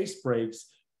get price breaks.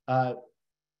 How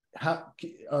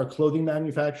are clothing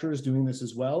manufacturers doing this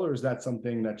as well, or is that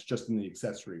something that's just in the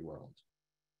accessory world?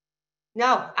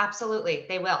 No, absolutely,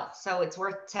 they will. So it's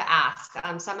worth to ask.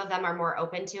 Some of them are more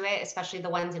open to it, especially the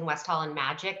ones in West Hall and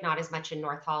Magic, not as much in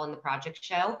North Hall in the project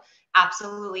show.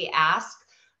 Absolutely ask.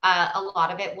 A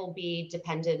lot of it will be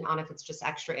dependent on if it's just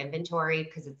extra inventory,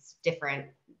 because it's different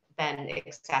than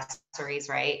accessories,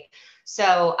 right?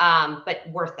 So, but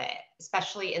worth it,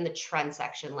 especially in the trend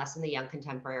section, less in the young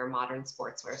contemporary or modern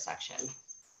sportswear section.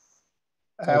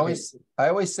 I always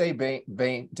say,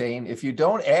 Dane, if you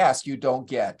don't ask, you don't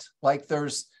get. Like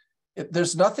there's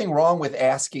nothing wrong with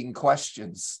asking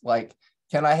questions. Like,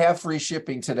 can I have free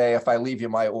shipping today if I leave you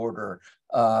my order?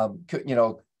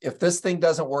 If this thing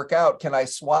doesn't work out, can I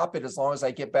swap it as long as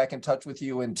I get back in touch with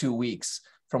you in 2 weeks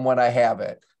from when I have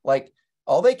it? Like,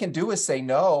 all they can do is say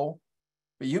no,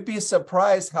 but you'd be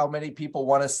surprised how many people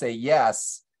want to say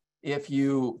yes if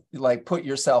you like put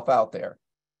yourself out there.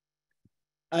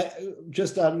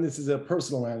 This is a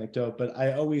personal anecdote, but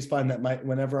I always find that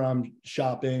whenever I'm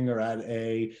shopping or at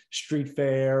a street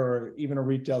fair or even a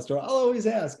retail store, I'll always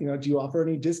ask, do you offer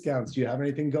any discounts? Do you have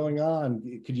anything going on?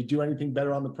 Could you do anything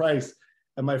better on the price?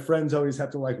 And my friends always have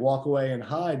to like walk away and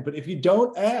hide. But if you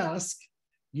don't ask,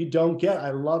 you don't get.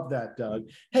 I love that, Doug.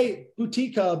 Hey,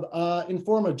 Boutique Hub,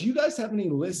 Informa, do you guys have any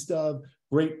list of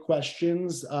great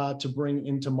questions to bring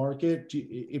into market?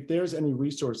 If there's any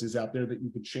resources out there that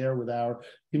you could share with our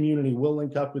community, we'll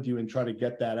link up with you and try to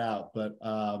get that out. But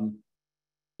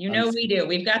we do.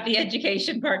 We've got the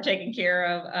education part taken care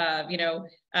of.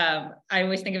 I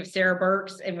always think of Sarah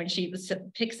Burks, and when she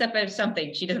picks up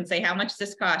something, she doesn't say, how much does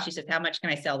this cost? She says, how much can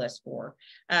I sell this for?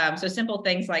 So simple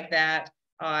things like that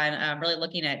on really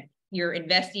looking at, you're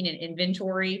investing in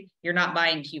inventory, you're not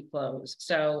buying cute clothes.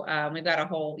 So we've got a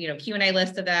whole, Q&A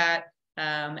list of that,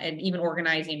 and even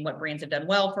organizing what brands have done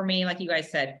well for me. Like you guys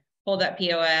said, hold up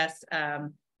POS,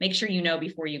 make sure you know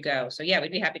before you go. So yeah,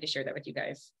 we'd be happy to share that with you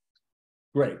guys.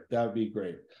 Great, that would be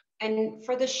great. And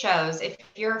for the shows, if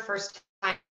you're a first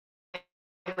timer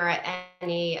at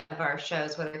any of our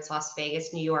shows, whether it's Las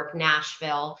Vegas, New York,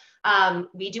 Nashville,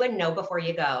 we do a know before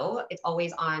you go. It's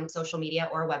always on social media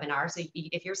or a webinar. So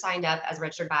if you're signed up as a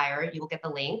registered buyer, you will get the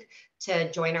link to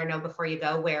join our know before you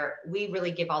go, where we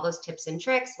really give all those tips and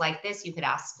tricks like this. You could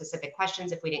ask specific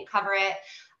questions if we didn't cover it.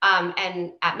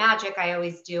 And at Magic, I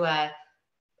always do a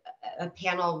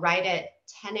panel right at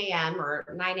 10 a.m. or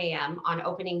 9 a.m. on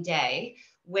opening day,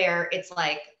 where it's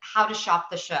like how to shop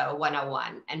the show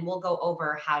 101. And we'll go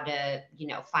over how to,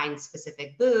 find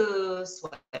specific booths,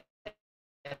 what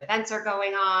events are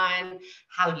going on,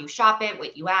 how you shop it,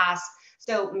 what you ask.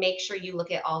 So make sure you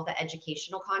look at all the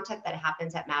educational content that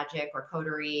happens at Magic or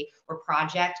Coterie or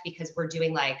Project, because we're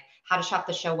doing like how to shop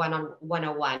the show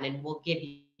 101, and we'll give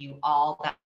you all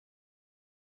that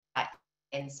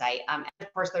insight. And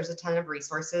of course, there's a ton of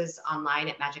resources online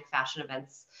at Magic Fashion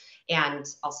Events, and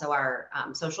also our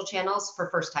social channels for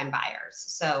first-time buyers.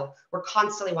 So we're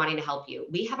constantly wanting to help you.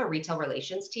 We have a retail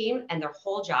relations team, and their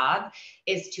whole job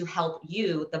is to help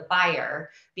you, the buyer,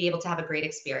 be able to have a great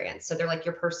experience. So they're like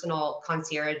your personal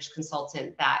concierge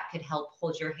consultant that could help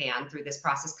hold your hand through this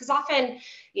process. Because often,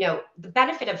 you know, the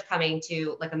benefit of coming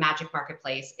to like a Magic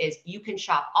marketplace is you can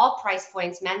shop all price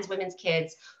points, men's, women's,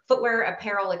 kids, footwear,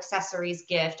 apparel, accessories,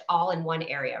 gift, all in one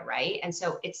area, right? And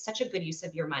so it's such a good use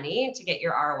of your money to get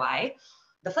your ROI.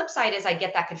 The flip side is I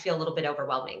get that could feel a little bit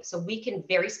overwhelming. So we can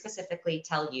very specifically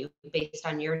tell you based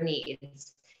on your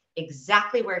needs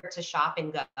exactly where to shop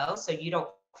and go, so you don't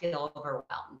feel overwhelmed.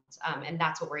 And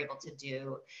that's what we're able to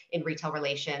do in retail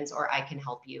relations, or I can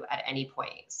help you at any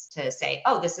point to say,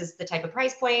 oh, this is the type of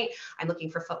price point. I'm looking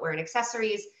for footwear and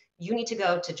accessories. You need to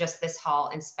go to just this hall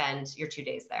and spend your 2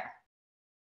 days there.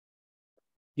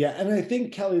 Yeah, and I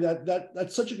think, Kelly,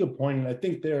 that's such a good point. And I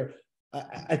think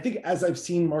I think as I've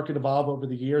seen market evolve over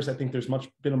the years, I think there's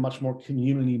been a much more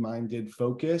community-minded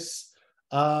focus.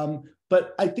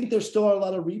 But I think there still are a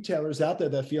lot of retailers out there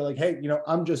that feel like, hey, you know,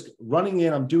 I'm just running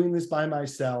in, I'm doing this by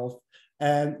myself.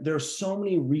 And there's so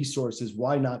many resources.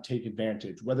 Why not take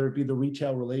advantage? Whether it be the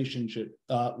retail relations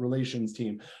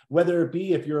team, whether it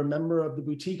be if you're a member of the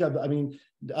boutique. I mean,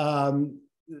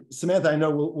 Samantha, I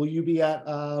know, will you be at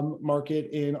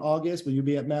Market in August? Will you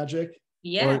be at Magic?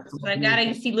 Yes, I've got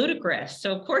to see Ludacris,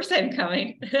 so of course I'm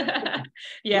coming.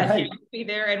 Yes, right. I'll be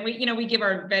there, and we give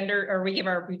our we give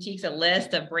our boutiques a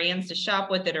list of brands to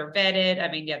shop with that are vetted.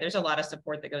 I mean, yeah, there's a lot of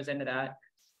support that goes into that.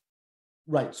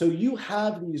 Right. So you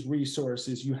have these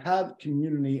resources, you have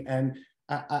community, and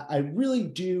I really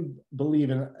do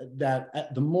believe in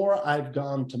that. The more I've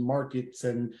gone to markets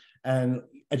and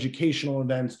educational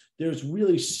events, there's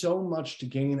really so much to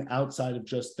gain outside of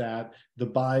just that, the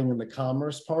buying and the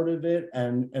commerce part of it,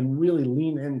 and really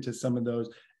lean into some of those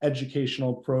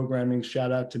educational programming.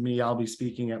 Shout out to me, I'll be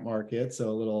speaking at Market, so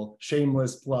a little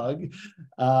shameless plug.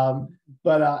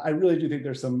 But I really do think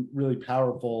there's some really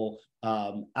powerful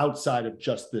outside of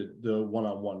just the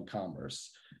one-on-one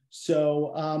commerce.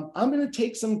 So I'm going to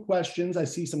take some questions. I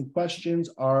see some questions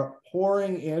are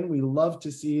pouring in. We love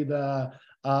to see the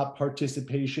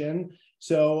participation.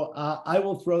 So I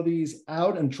will throw these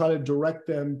out and try to direct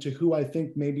them to who I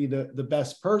think may be the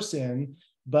best person.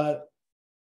 But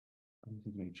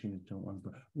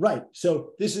right.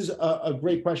 So this is a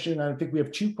great question. I think we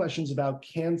have 2 questions about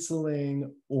canceling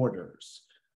orders.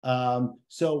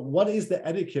 So what is the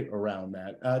etiquette around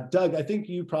that? Doug, I think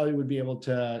you probably would be able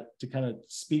to kind of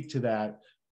speak to that.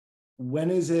 When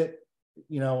is it,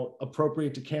 you know,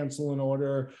 appropriate to cancel an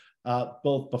order,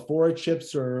 both before it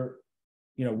ships, or,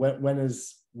 you know, when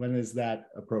is that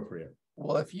appropriate?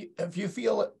 Well, if you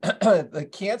feel the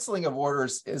canceling of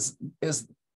orders is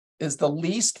the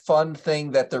least fun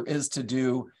thing that there is to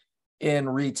do in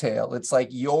retail. It's like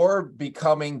you're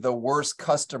becoming the worst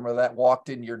customer that walked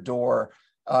in your door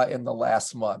in the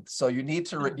last month. So you need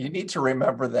to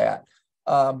remember that.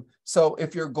 So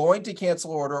if you're going to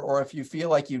cancel order, or if you feel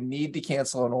like you need to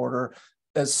cancel an order,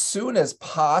 as soon as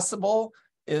possible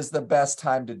is the best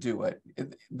time to do it.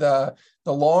 The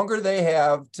longer they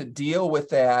have to deal with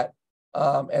that,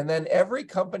 and then every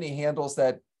company handles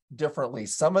that differently.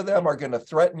 Some of them are going to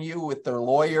threaten you with their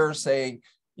lawyer saying,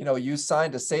 you know, you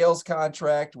signed a sales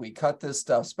contract, we cut this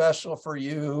stuff special for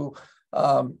you.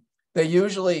 They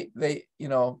usually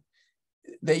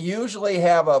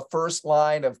have a first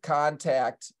line of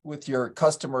contact with your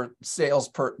customer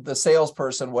the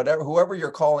salesperson, whoever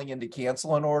you're calling in to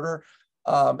cancel an order.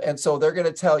 And so they're going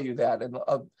to tell you that. And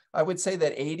I would say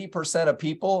that 80% of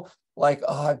people like,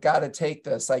 oh, I've got to take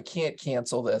this, I can't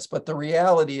cancel this. But the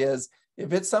reality is,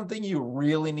 if it's something you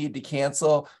really need to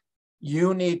cancel,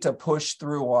 you need to push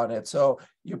through on it. So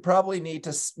you probably need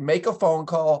to make a phone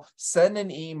call, send an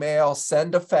email,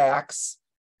 send a fax,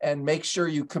 and make sure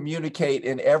you communicate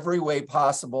in every way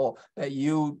possible that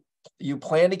you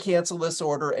plan to cancel this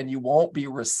order and you won't be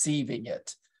receiving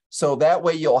it. So that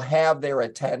way you'll have their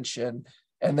attention,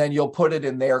 and then you'll put it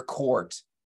in their court,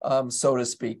 so to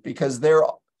speak, because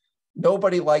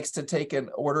nobody likes to take an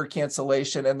order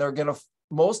cancellation, and they're going to,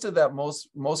 most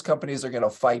companies are going to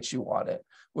fight you on it,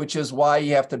 which is why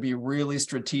you have to be really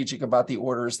strategic about the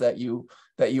orders that you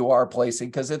are placing,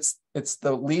 because it's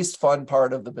the least fun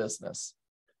part of the business.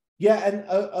 Yeah, and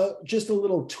just a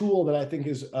little tool that I think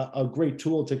is a great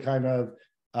tool to kind of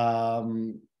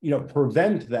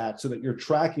prevent that so that you're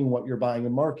tracking what you're buying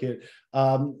in market.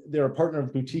 They're a partner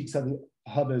of Boutiques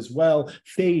Hub as well.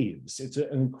 Faves, it's an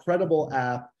incredible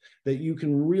app that you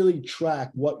can really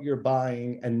track what you're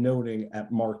buying and noting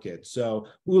at market. So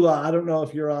Ula, I don't know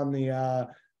if you're on the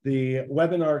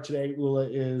webinar today. Ula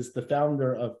is the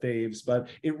founder of Faves, but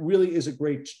it really is a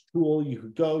great tool. You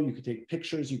could go, you could take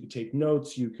pictures, you could take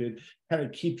notes, you could kind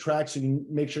of keep track so you can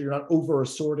make sure you're not over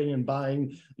assorting and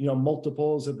buying,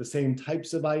 multiples of the same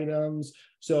types of items.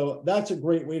 So that's a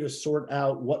great way to sort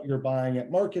out what you're buying at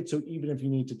market. So even if you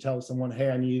need to tell someone, hey,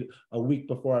 I need a week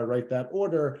before I write that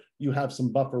order, you have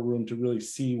some buffer room to really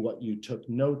see what you took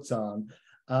notes on.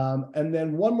 And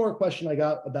then one more question I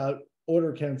got about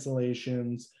order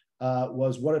cancellations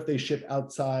was, what if they ship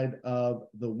outside of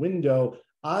the window?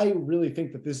 I really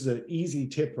think that this is an easy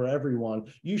tip for everyone.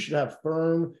 You should have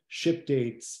firm ship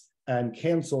dates and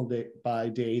cancel by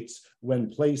dates when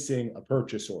placing a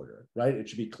purchase order, right? It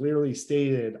should be clearly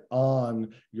stated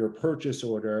on your purchase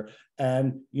order.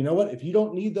 And you know what? If you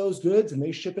don't need those goods and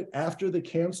they ship it after the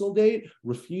cancel date,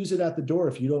 refuse it at the door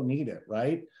if you don't need it,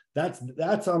 right?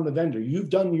 That's on the vendor. You've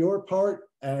done your part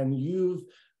and you've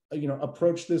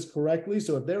approach this correctly.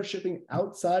 So if they're shipping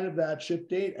outside of that ship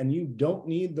date and you don't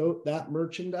need that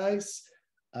merchandise,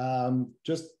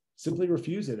 just simply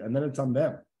refuse it, and then it's on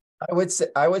them. I would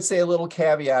say a little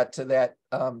caveat to that,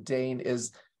 Dane,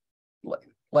 is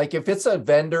like if it's a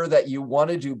vendor that you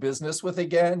want to do business with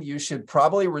again, you should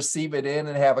probably receive it in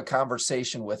and have a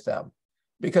conversation with them,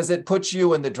 because it puts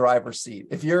you in the driver's seat.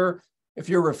 If you're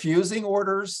refusing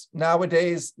orders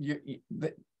nowadays,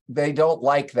 they don't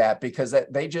like that, because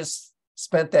they just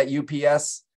spent that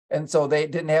UPS, and so they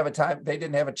didn't have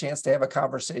a chance to have a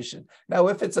conversation. Now,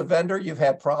 if it's a vendor you've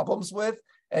had problems with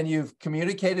and you've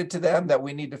communicated to them that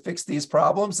we need to fix these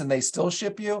problems and they still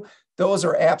ship you, those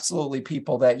are absolutely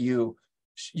people that you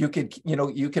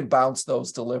can bounce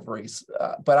those deliveries.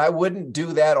 But I wouldn't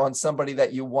do that on somebody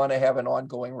that you want to have an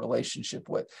ongoing relationship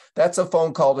with. That's a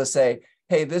phone call to say,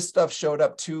 hey, this stuff showed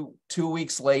up two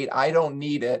weeks late. I don't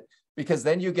need it. Because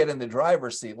then you get in the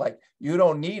driver's seat. Like, you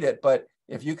don't need it, but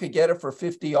if you could get it for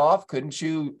 50 off, couldn't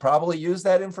you probably use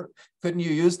that couldn't you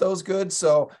use those goods?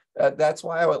 So that's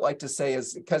why I would like to say,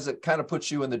 is because it kind of puts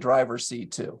you in the driver's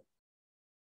seat too.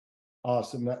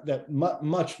 Awesome. That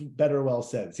much better well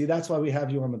said. See, that's why we have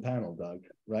you on the panel, Doug,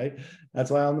 right? That's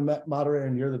why I'm the moderator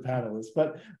and you're the panelist.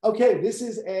 But okay, this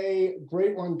is a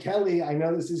great one. Kelly, I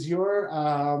know this is your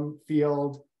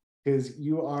field, because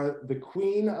you are the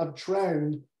queen of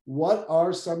trend. What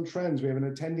are some trends? We have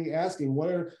an attendee asking, what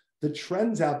are the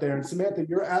trends out there? And Samantha,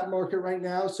 you're at market right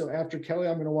now. So after Kelly,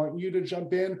 I'm going to want you to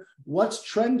jump in. What's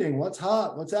trending? What's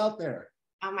hot? What's out there?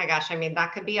 Oh my gosh. I mean,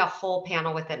 that could be a whole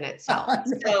panel within itself.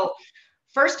 So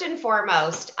first and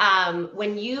foremost,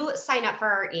 when you sign up for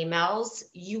our emails,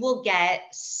 you will get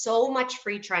so much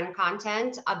free trend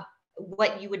content of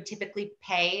what you would typically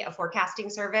pay a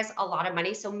forecasting service a lot of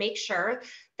money. So make sure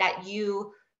that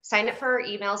you sign up for our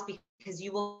emails, because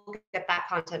you will get that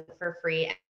content for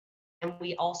free. And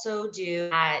we also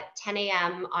do at 10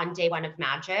 a.m. on day one of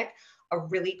Magic, a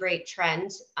really great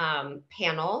trend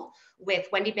panel with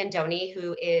Wendy Bendoni,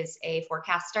 who is a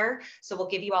forecaster. So we'll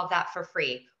give you all that for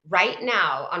free. Right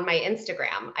now on my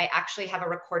Instagram, I actually have a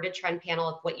recorded trend panel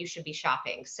of what you should be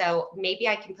shopping. So maybe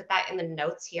I can put that in the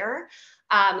notes here.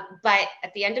 But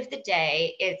at the end of the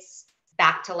day, it's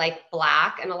back to like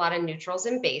black and a lot of neutrals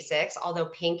and basics, although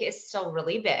pink is still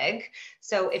really big.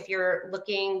 So if you're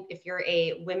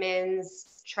a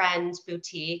women's trend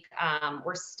boutique,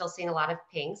 we're still seeing a lot of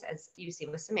pinks, as you see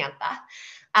with Samantha.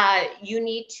 You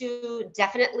need to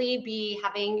definitely be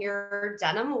having your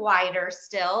denim wider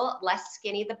still, less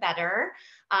skinny the better.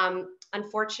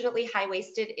 Unfortunately,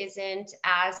 high-waisted isn't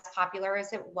as popular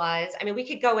as it was. I mean, we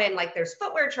could go in like there's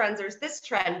footwear trends, there's this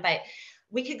trend, but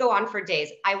we could go on for days.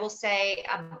 I will say,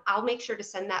 I'll make sure to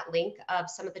send that link of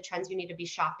some of the trends you need to be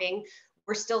shopping.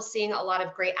 We're still seeing a lot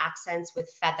of great accents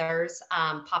with feathers,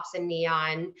 pops and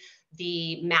neon.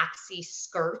 The maxi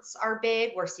skirts are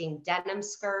big. We're seeing denim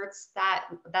skirts that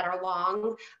are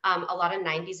long. A lot of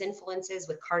 90s influences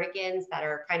with cardigans that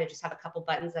are kind of just have a couple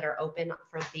buttons that are open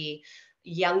for the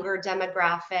younger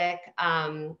demographic.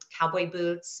 Cowboy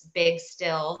boots, big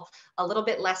still, a little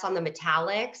bit less on the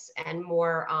metallics and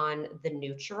more on the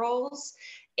neutrals,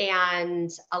 and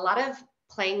a lot of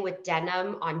playing with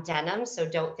denim on denim. So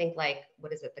don't think like,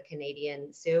 what is it, the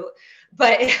Canadian suit,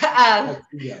 but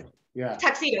Yeah.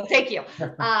 Tuxedo, thank you.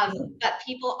 But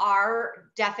people are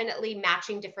definitely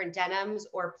matching different denims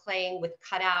or playing with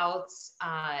cutouts,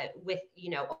 with,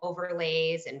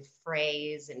 overlays and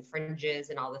frays and fringes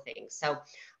and all the things. So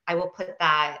I will put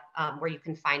that where you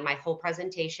can find my whole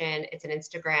presentation. It's an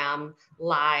Instagram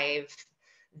live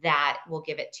that will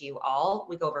give it to you all.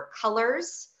 We go over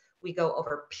colors, we go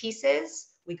over pieces,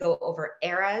 we go over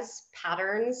eras,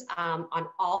 patterns, on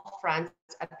all fronts,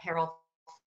 apparel,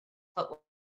 footwear.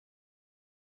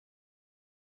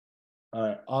 All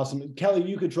right, awesome. Kelly,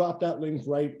 you could drop that link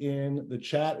right in the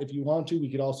chat if you want to. We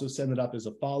could also send it up as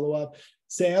a follow-up.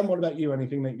 Sam, what about you?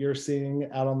 Anything that you're seeing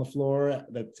out on the floor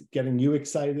that's getting you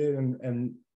excited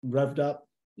and revved up?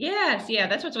 Yes, yeah,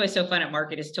 that's what's always so fun at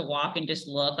market is to walk and just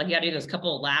look. Like you gotta do those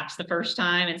couple of laps the first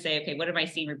time and say, okay, what am I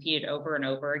seeing repeated over and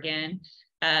over again?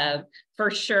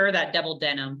 For sure, that double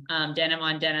denim, denim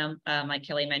on denim, like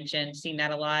Kelly mentioned, seeing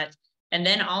that a lot. And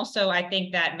then also, I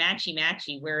think that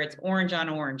matchy where it's orange on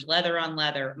orange, leather on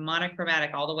leather,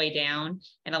 monochromatic all the way down.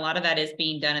 And a lot of that is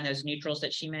being done in those neutrals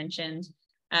that she mentioned.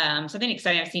 Something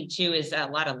exciting I've seen too is a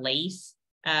lot of lace.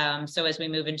 So as we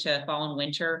move into fall and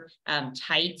winter,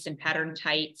 tights and pattern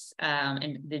tights,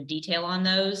 and the detail on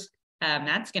those,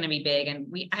 that's going to be big. And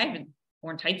I haven't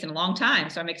worn tights in a long time,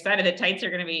 so I'm excited that tights are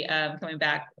going to be coming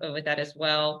back with that as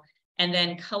well. And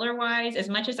then color wise, as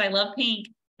much as I love pink,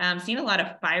 seeing a lot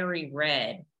of fiery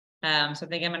red. So I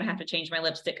think I'm going to have to change my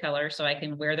lipstick color so I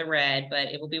can wear the red, but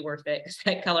it will be worth it because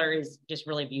that color is just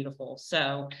really beautiful.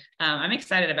 So I'm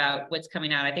excited about what's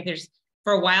coming out. I think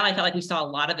for a while, I felt like we saw a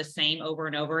lot of the same over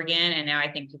and over again. And now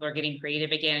I think people are getting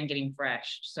creative again and getting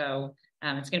fresh. So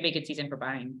it's going to be a good season for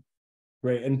buying.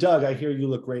 Great. And Doug, I hear you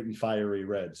look great in fiery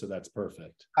red, so that's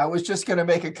perfect. I was just going to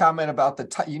make a comment about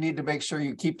you need to make sure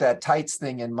you keep that tights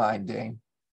thing in mind, Dane.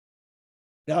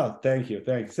 Oh, thank you.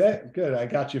 Thanks. Good. I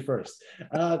got you first.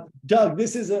 Doug,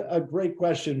 this is a great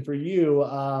question for you.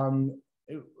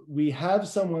 We have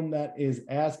someone that is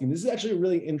asking, this is actually a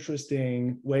really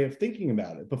interesting way of thinking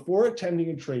about it. Before attending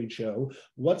a trade show,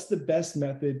 what's the best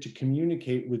method to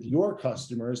communicate with your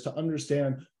customers to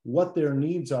understand what their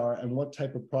needs are and what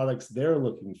type of products they're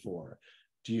looking for?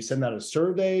 Do you send out a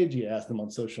survey? Do you ask them on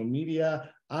social media?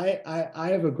 I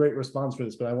have a great response for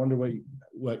this, but I wonder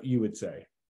what you would say.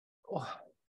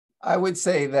 I would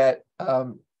say that,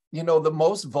 the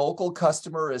most vocal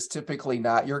customer is typically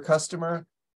not your customer.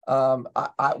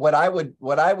 What I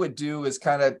would do is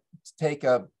kind of take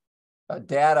a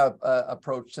data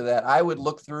approach to that. I would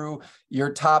look through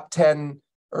your top 10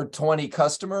 or 20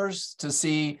 customers to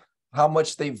see how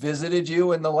much they visited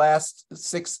you in the last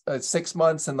 6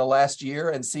 months in the last year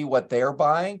and see what they're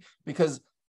buying, because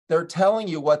they're telling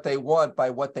you what they want by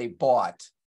what they bought,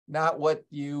 not when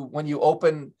you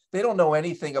open. They don't know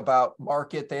anything about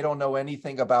market. They don't know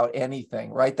anything about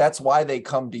anything, right? That's why they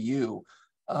come to you.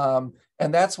 And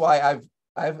that's why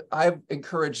I've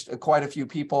encouraged quite a few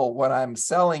people when I'm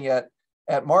selling at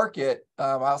market.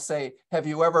 I'll say, have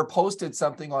you ever posted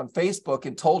something on Facebook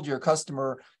and told your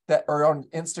customer or on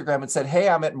Instagram and said, hey,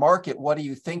 I'm at market. What do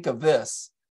you think of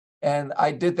this? And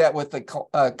I did that with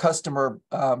a customer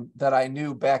that I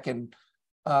knew back in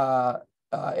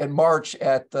March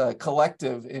at the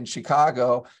Collective in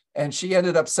Chicago. And she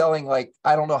ended up selling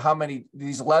I don't know how many,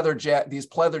 these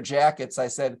pleather jackets. I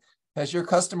said, has your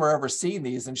customer ever seen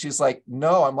these? And she's like,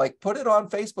 no. I'm like, put it on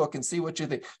Facebook and see what you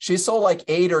think. She sold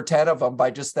 8 or 10 of them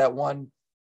by just that one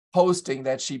posting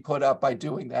that she put up by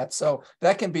doing that. So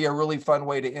that can be a really fun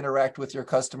way to interact with your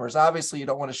customers. Obviously, you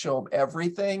don't want to show them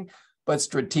everything, but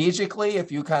strategically,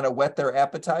 if you kind of whet their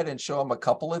appetite and show them a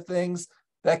couple of things,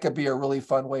 that could be a really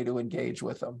fun way to engage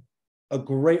with them. A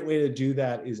great way to do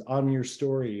that is on your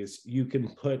stories. You can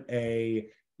put a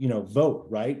vote,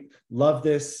 right? Love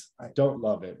this, don't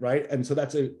love it, right? And so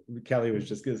that's Kelly was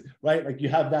just because, right? You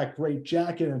have that great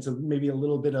jacket and so maybe a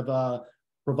little bit of a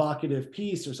provocative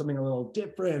piece or something a little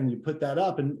different, and you put that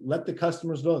up and let the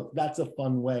customers vote. That's a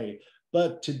fun way.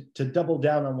 But to double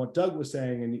down on what Doug was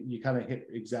saying, and you kind of hit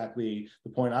exactly the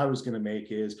point I was going to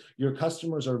make, is your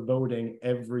customers are voting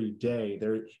every day.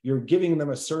 You're giving them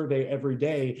a survey every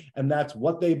day, and that's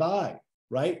what they buy,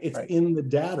 right? It's in the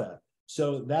data.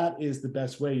 So that is the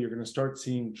best way. You're going to start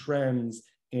seeing trends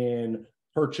in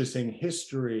purchasing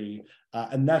history,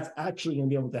 and that's actually going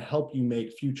to be able to help you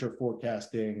make future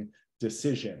forecasting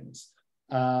decisions.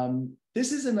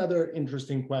 This is another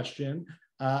interesting question.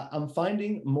 I'm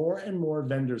finding more and more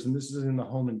vendors, and this is in the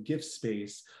home and gift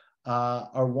space,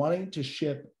 are wanting to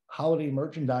ship holiday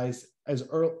merchandise as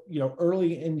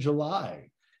early in July.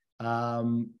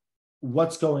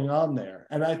 What's going on there?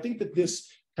 And I think that this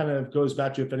kind of goes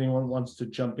back to, if anyone wants to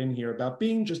jump in here, about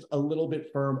being just a little bit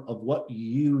firm of what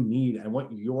you need and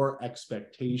what your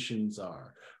expectations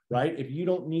are, right? If you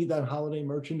don't need that holiday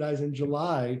merchandise in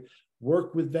July,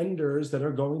 work with vendors that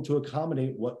are going to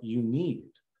accommodate what you need.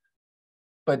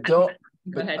 But don't,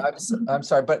 Go ahead. I'm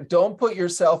sorry, but don't put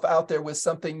yourself out there with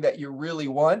something that you really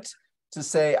want to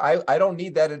say, I don't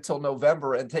need that until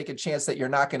November, and take a chance that you're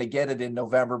not going to get it in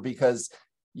November because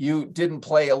you didn't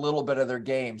play a little bit of their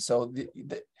game. So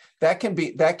that's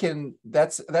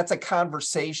a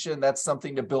conversation. That's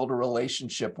something to build a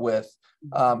relationship with.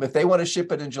 If they want to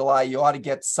ship it in July, you ought to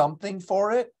get something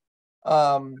for it.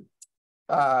 And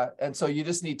so you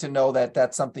just need to know that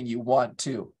that's something you want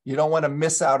too. You don't want to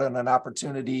miss out on an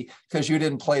opportunity because you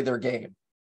didn't play their game.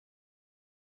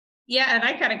 Yeah, and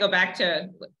I kind of go back to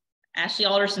Ashley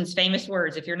Alderson's famous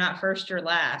words, if you're not first, you're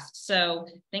last. So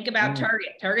think about Target.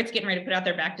 Target's getting ready to put out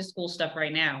their back to school stuff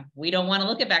right now. We don't want to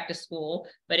look at back to school,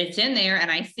 but it's in there and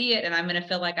I see it and I'm going to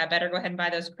feel like I better go ahead and buy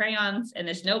those crayons and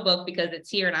this notebook because it's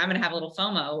here and I'm going to have a little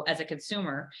FOMO as a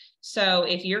consumer. So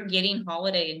if you're getting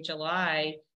holiday in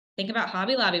July, think about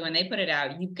Hobby Lobby when they put it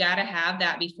out. You've got to have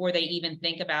that before they even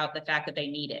think about the fact that they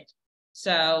need it.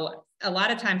 So a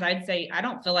lot of times I'd say, I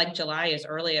don't feel like July is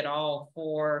early at all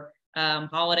for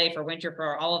holiday, for winter,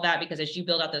 for all of that, because as you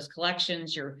build out those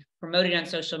collections, you're promoting on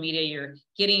social media, you're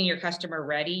getting your customer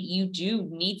ready. You do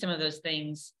need some of those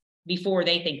things before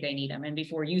they think they need them and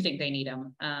before you think they need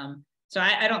them. So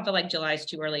I don't feel like July is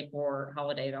too early for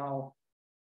holiday at all.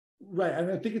 Right.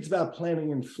 And I think it's about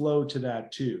planning and flow to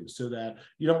that too, so that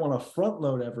you don't want to front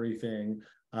load everything,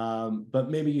 but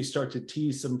maybe you start to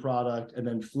tease some product and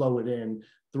then flow it in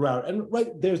throughout. And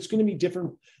right, there's going to be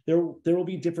different, there will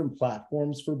be different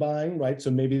platforms for buying, right?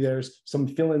 So maybe there's some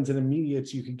fill-ins and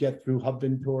immediates you could get through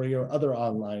Hubventory or other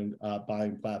online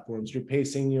buying platforms. You're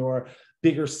pacing your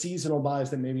bigger seasonal buys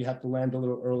that maybe have to land a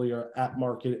little earlier at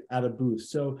market at a booth.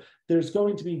 So there's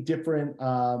going to be different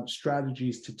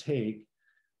strategies to take.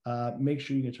 Make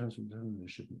sure you get terms from the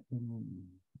shipment.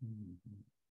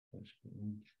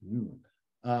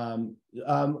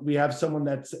 We have someone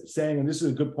that's saying, and this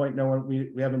is a good point, no one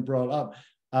we haven't brought up.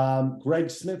 Greg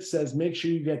Smith says, make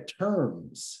sure you get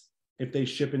terms if they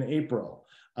ship in April.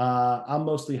 I'm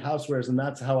mostly housewares, and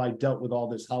that's how I dealt with all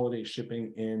this holiday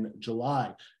shipping in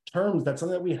July. Terms, that's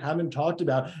something that we haven't talked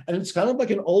about. And it's kind of like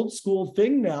an old school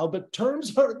thing now, but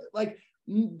terms are like,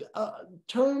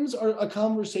 terms are a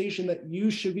conversation that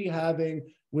you should be having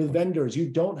with vendors. You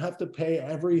don't have to pay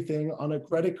everything on a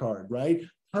credit card, right?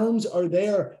 Terms are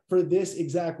there for this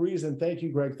exact reason. Thank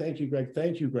you, Greg. Thank you, Greg.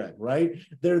 Thank you, Greg, right?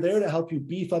 They're there to help you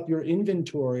beef up your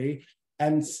inventory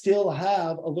and still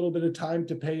have a little bit of time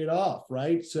to pay it off,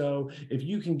 right? So if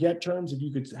you can get terms, if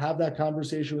you could have that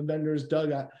conversation with vendors,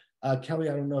 Doug, Kelly,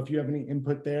 I don't know if you have any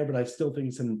input there, but I still think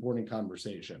it's an important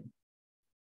conversation.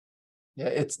 Yeah,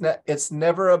 it's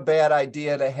never a bad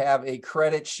idea to have a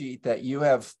credit sheet that you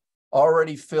have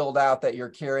already filled out that you're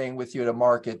carrying with you to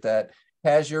market, that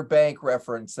has your bank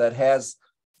reference, that has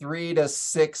 3 to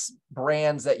 6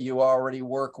 brands that you already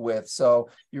work with. So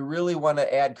you really want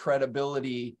to add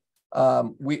credibility.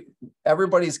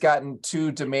 Everybody's gotten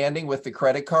too demanding with the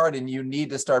credit card, and you need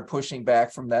to start pushing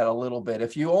back from that a little bit.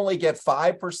 If you only get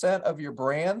 5% of your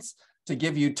brands to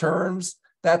give you terms,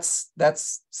 that's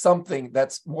something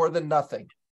that's more than nothing.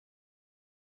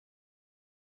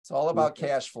 It's all about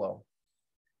cash flow.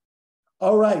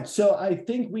 All right, so I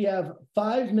think we have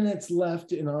 5 minutes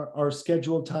left in our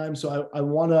scheduled time. So I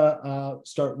want to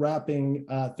start wrapping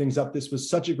things up. This was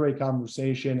such a great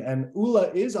conversation, and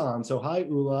Ula is on. So hi,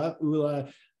 Ula. Ula,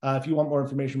 if you want more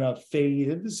information about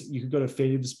Faves, you can go to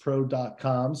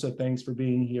favespro.com. So thanks for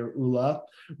being here, Ula.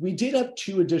 We did have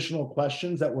 2 additional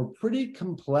questions that were pretty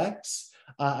complex.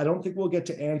 I don't think we'll get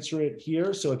to answer it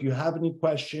here. So if you have any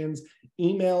questions,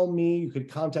 email me. You could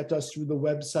contact us through the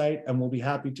website, and we'll be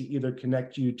happy to either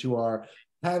connect you to our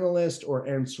panelist or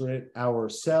answer it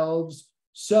ourselves.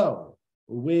 So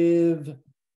with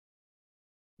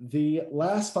the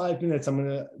last 5 minutes, I'm going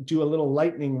to do a little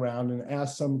lightning round and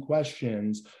ask some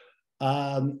questions.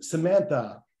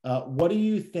 Samantha, what do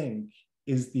you think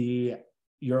is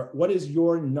what is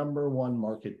your #1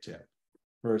 market tip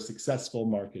for a successful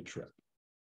market trip?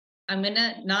 I'm going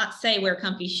to not say wear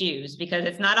comfy shoes because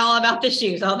it's not all about the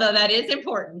shoes, although that is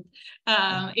important.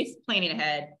 It's planning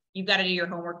ahead. You've got to do your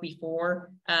homework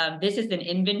before. This is an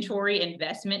inventory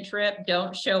investment trip.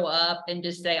 Don't show up and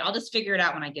just say, I'll just figure it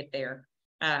out when I get there.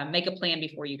 Make a plan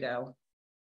before you go.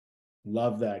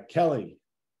 Love that. Kelly.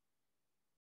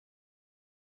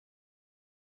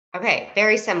 Okay,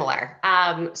 very similar.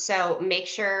 So make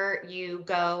sure you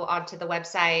go onto the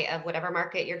website of whatever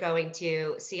market you're going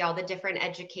to, see all the different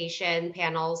education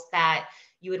panels that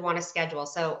you would want to schedule.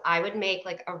 So I would make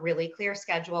like a really clear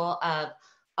schedule of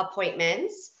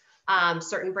appointments,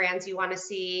 certain brands you want to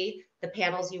see, the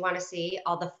panels you want to see,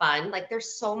 all the fun. Like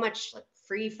there's so much like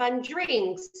free fun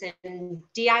drinks and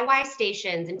DIY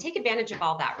stations, and take advantage of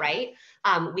all that, right?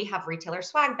 We have retailer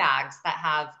swag bags that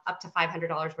have up to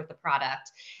 $500 worth of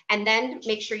product. And then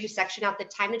make sure you section out the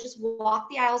time to just walk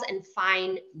the aisles and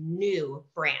find new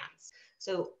brands.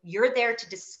 So you're there to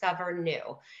discover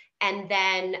new. And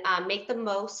then make the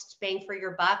most bang for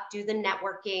your buck, do the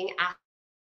networking, ask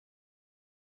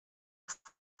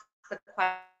the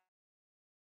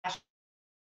questions,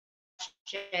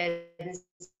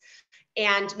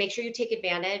 and make sure you take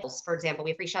advantage. For example,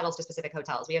 we have free shuttles to specific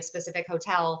hotels. We have specific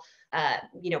hotel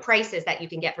prices that you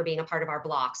can get for being a part of our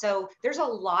block. So there's a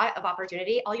lot of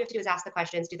opportunity. All you have to do is ask the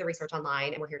questions, do the research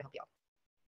online, and we're here to help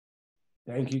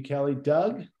you. Thank you, Kelly.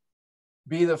 Doug?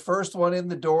 Be the first one in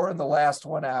the door and the last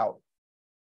one out.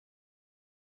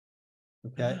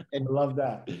 Okay. And I love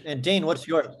that. And Dane, what's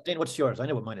yours? Dane, what's yours? I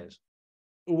know what mine is.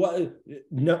 What?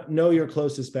 Know your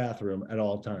closest bathroom at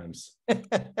all times.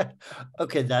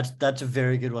 Okay, that's a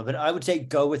very good one. But I would say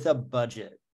go with a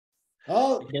budget.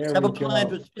 Oh, there have we a plan,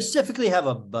 go. but specifically have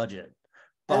a budget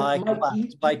by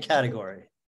class, by category.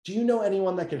 Do you know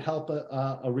anyone that could help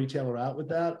a retailer out with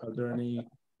that? Are there any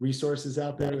resources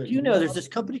out there that You know, there's this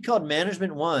company called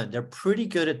Management One. They're pretty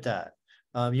good at that.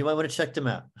 You might want to check them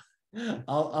out.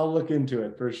 I'll look into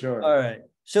it for sure. All right.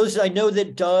 So I know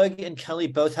that Doug and Kelly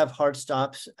both have hard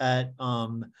stops at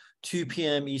 2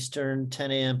 p.m. Eastern,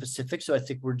 10 a.m. Pacific. So I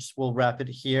think we'll wrap it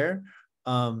here.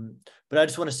 But I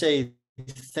just want to say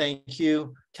thank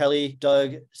you, Kelly,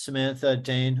 Doug, Samantha,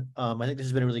 Dane. I think this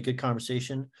has been a really good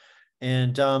conversation.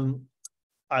 And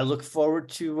I look forward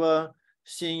to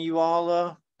seeing you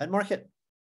all at market.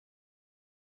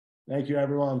 Thank you,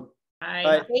 everyone. Bye.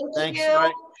 Bye. Thank you. All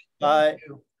right. Bye.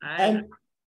 Bye. And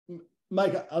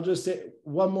Mike, I'll just say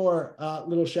one more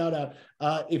little shout out.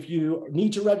 If you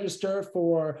need to register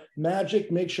for Magic,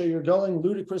 make sure you're going.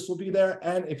 Ludacris will be there.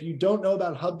 And if you don't know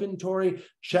about Hubventory,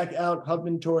 check out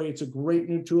Hubventory. It's a great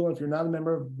new tool. If you're not a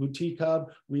member of Boutique Hub,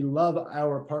 we love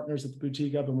our partners at the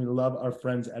Boutique Hub and we love our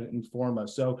friends at Informa.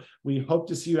 So we hope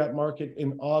to see you at market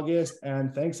in August.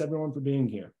 And thanks everyone for being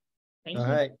here. Thank All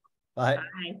you. right. Bye.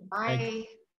 Bye. Bye.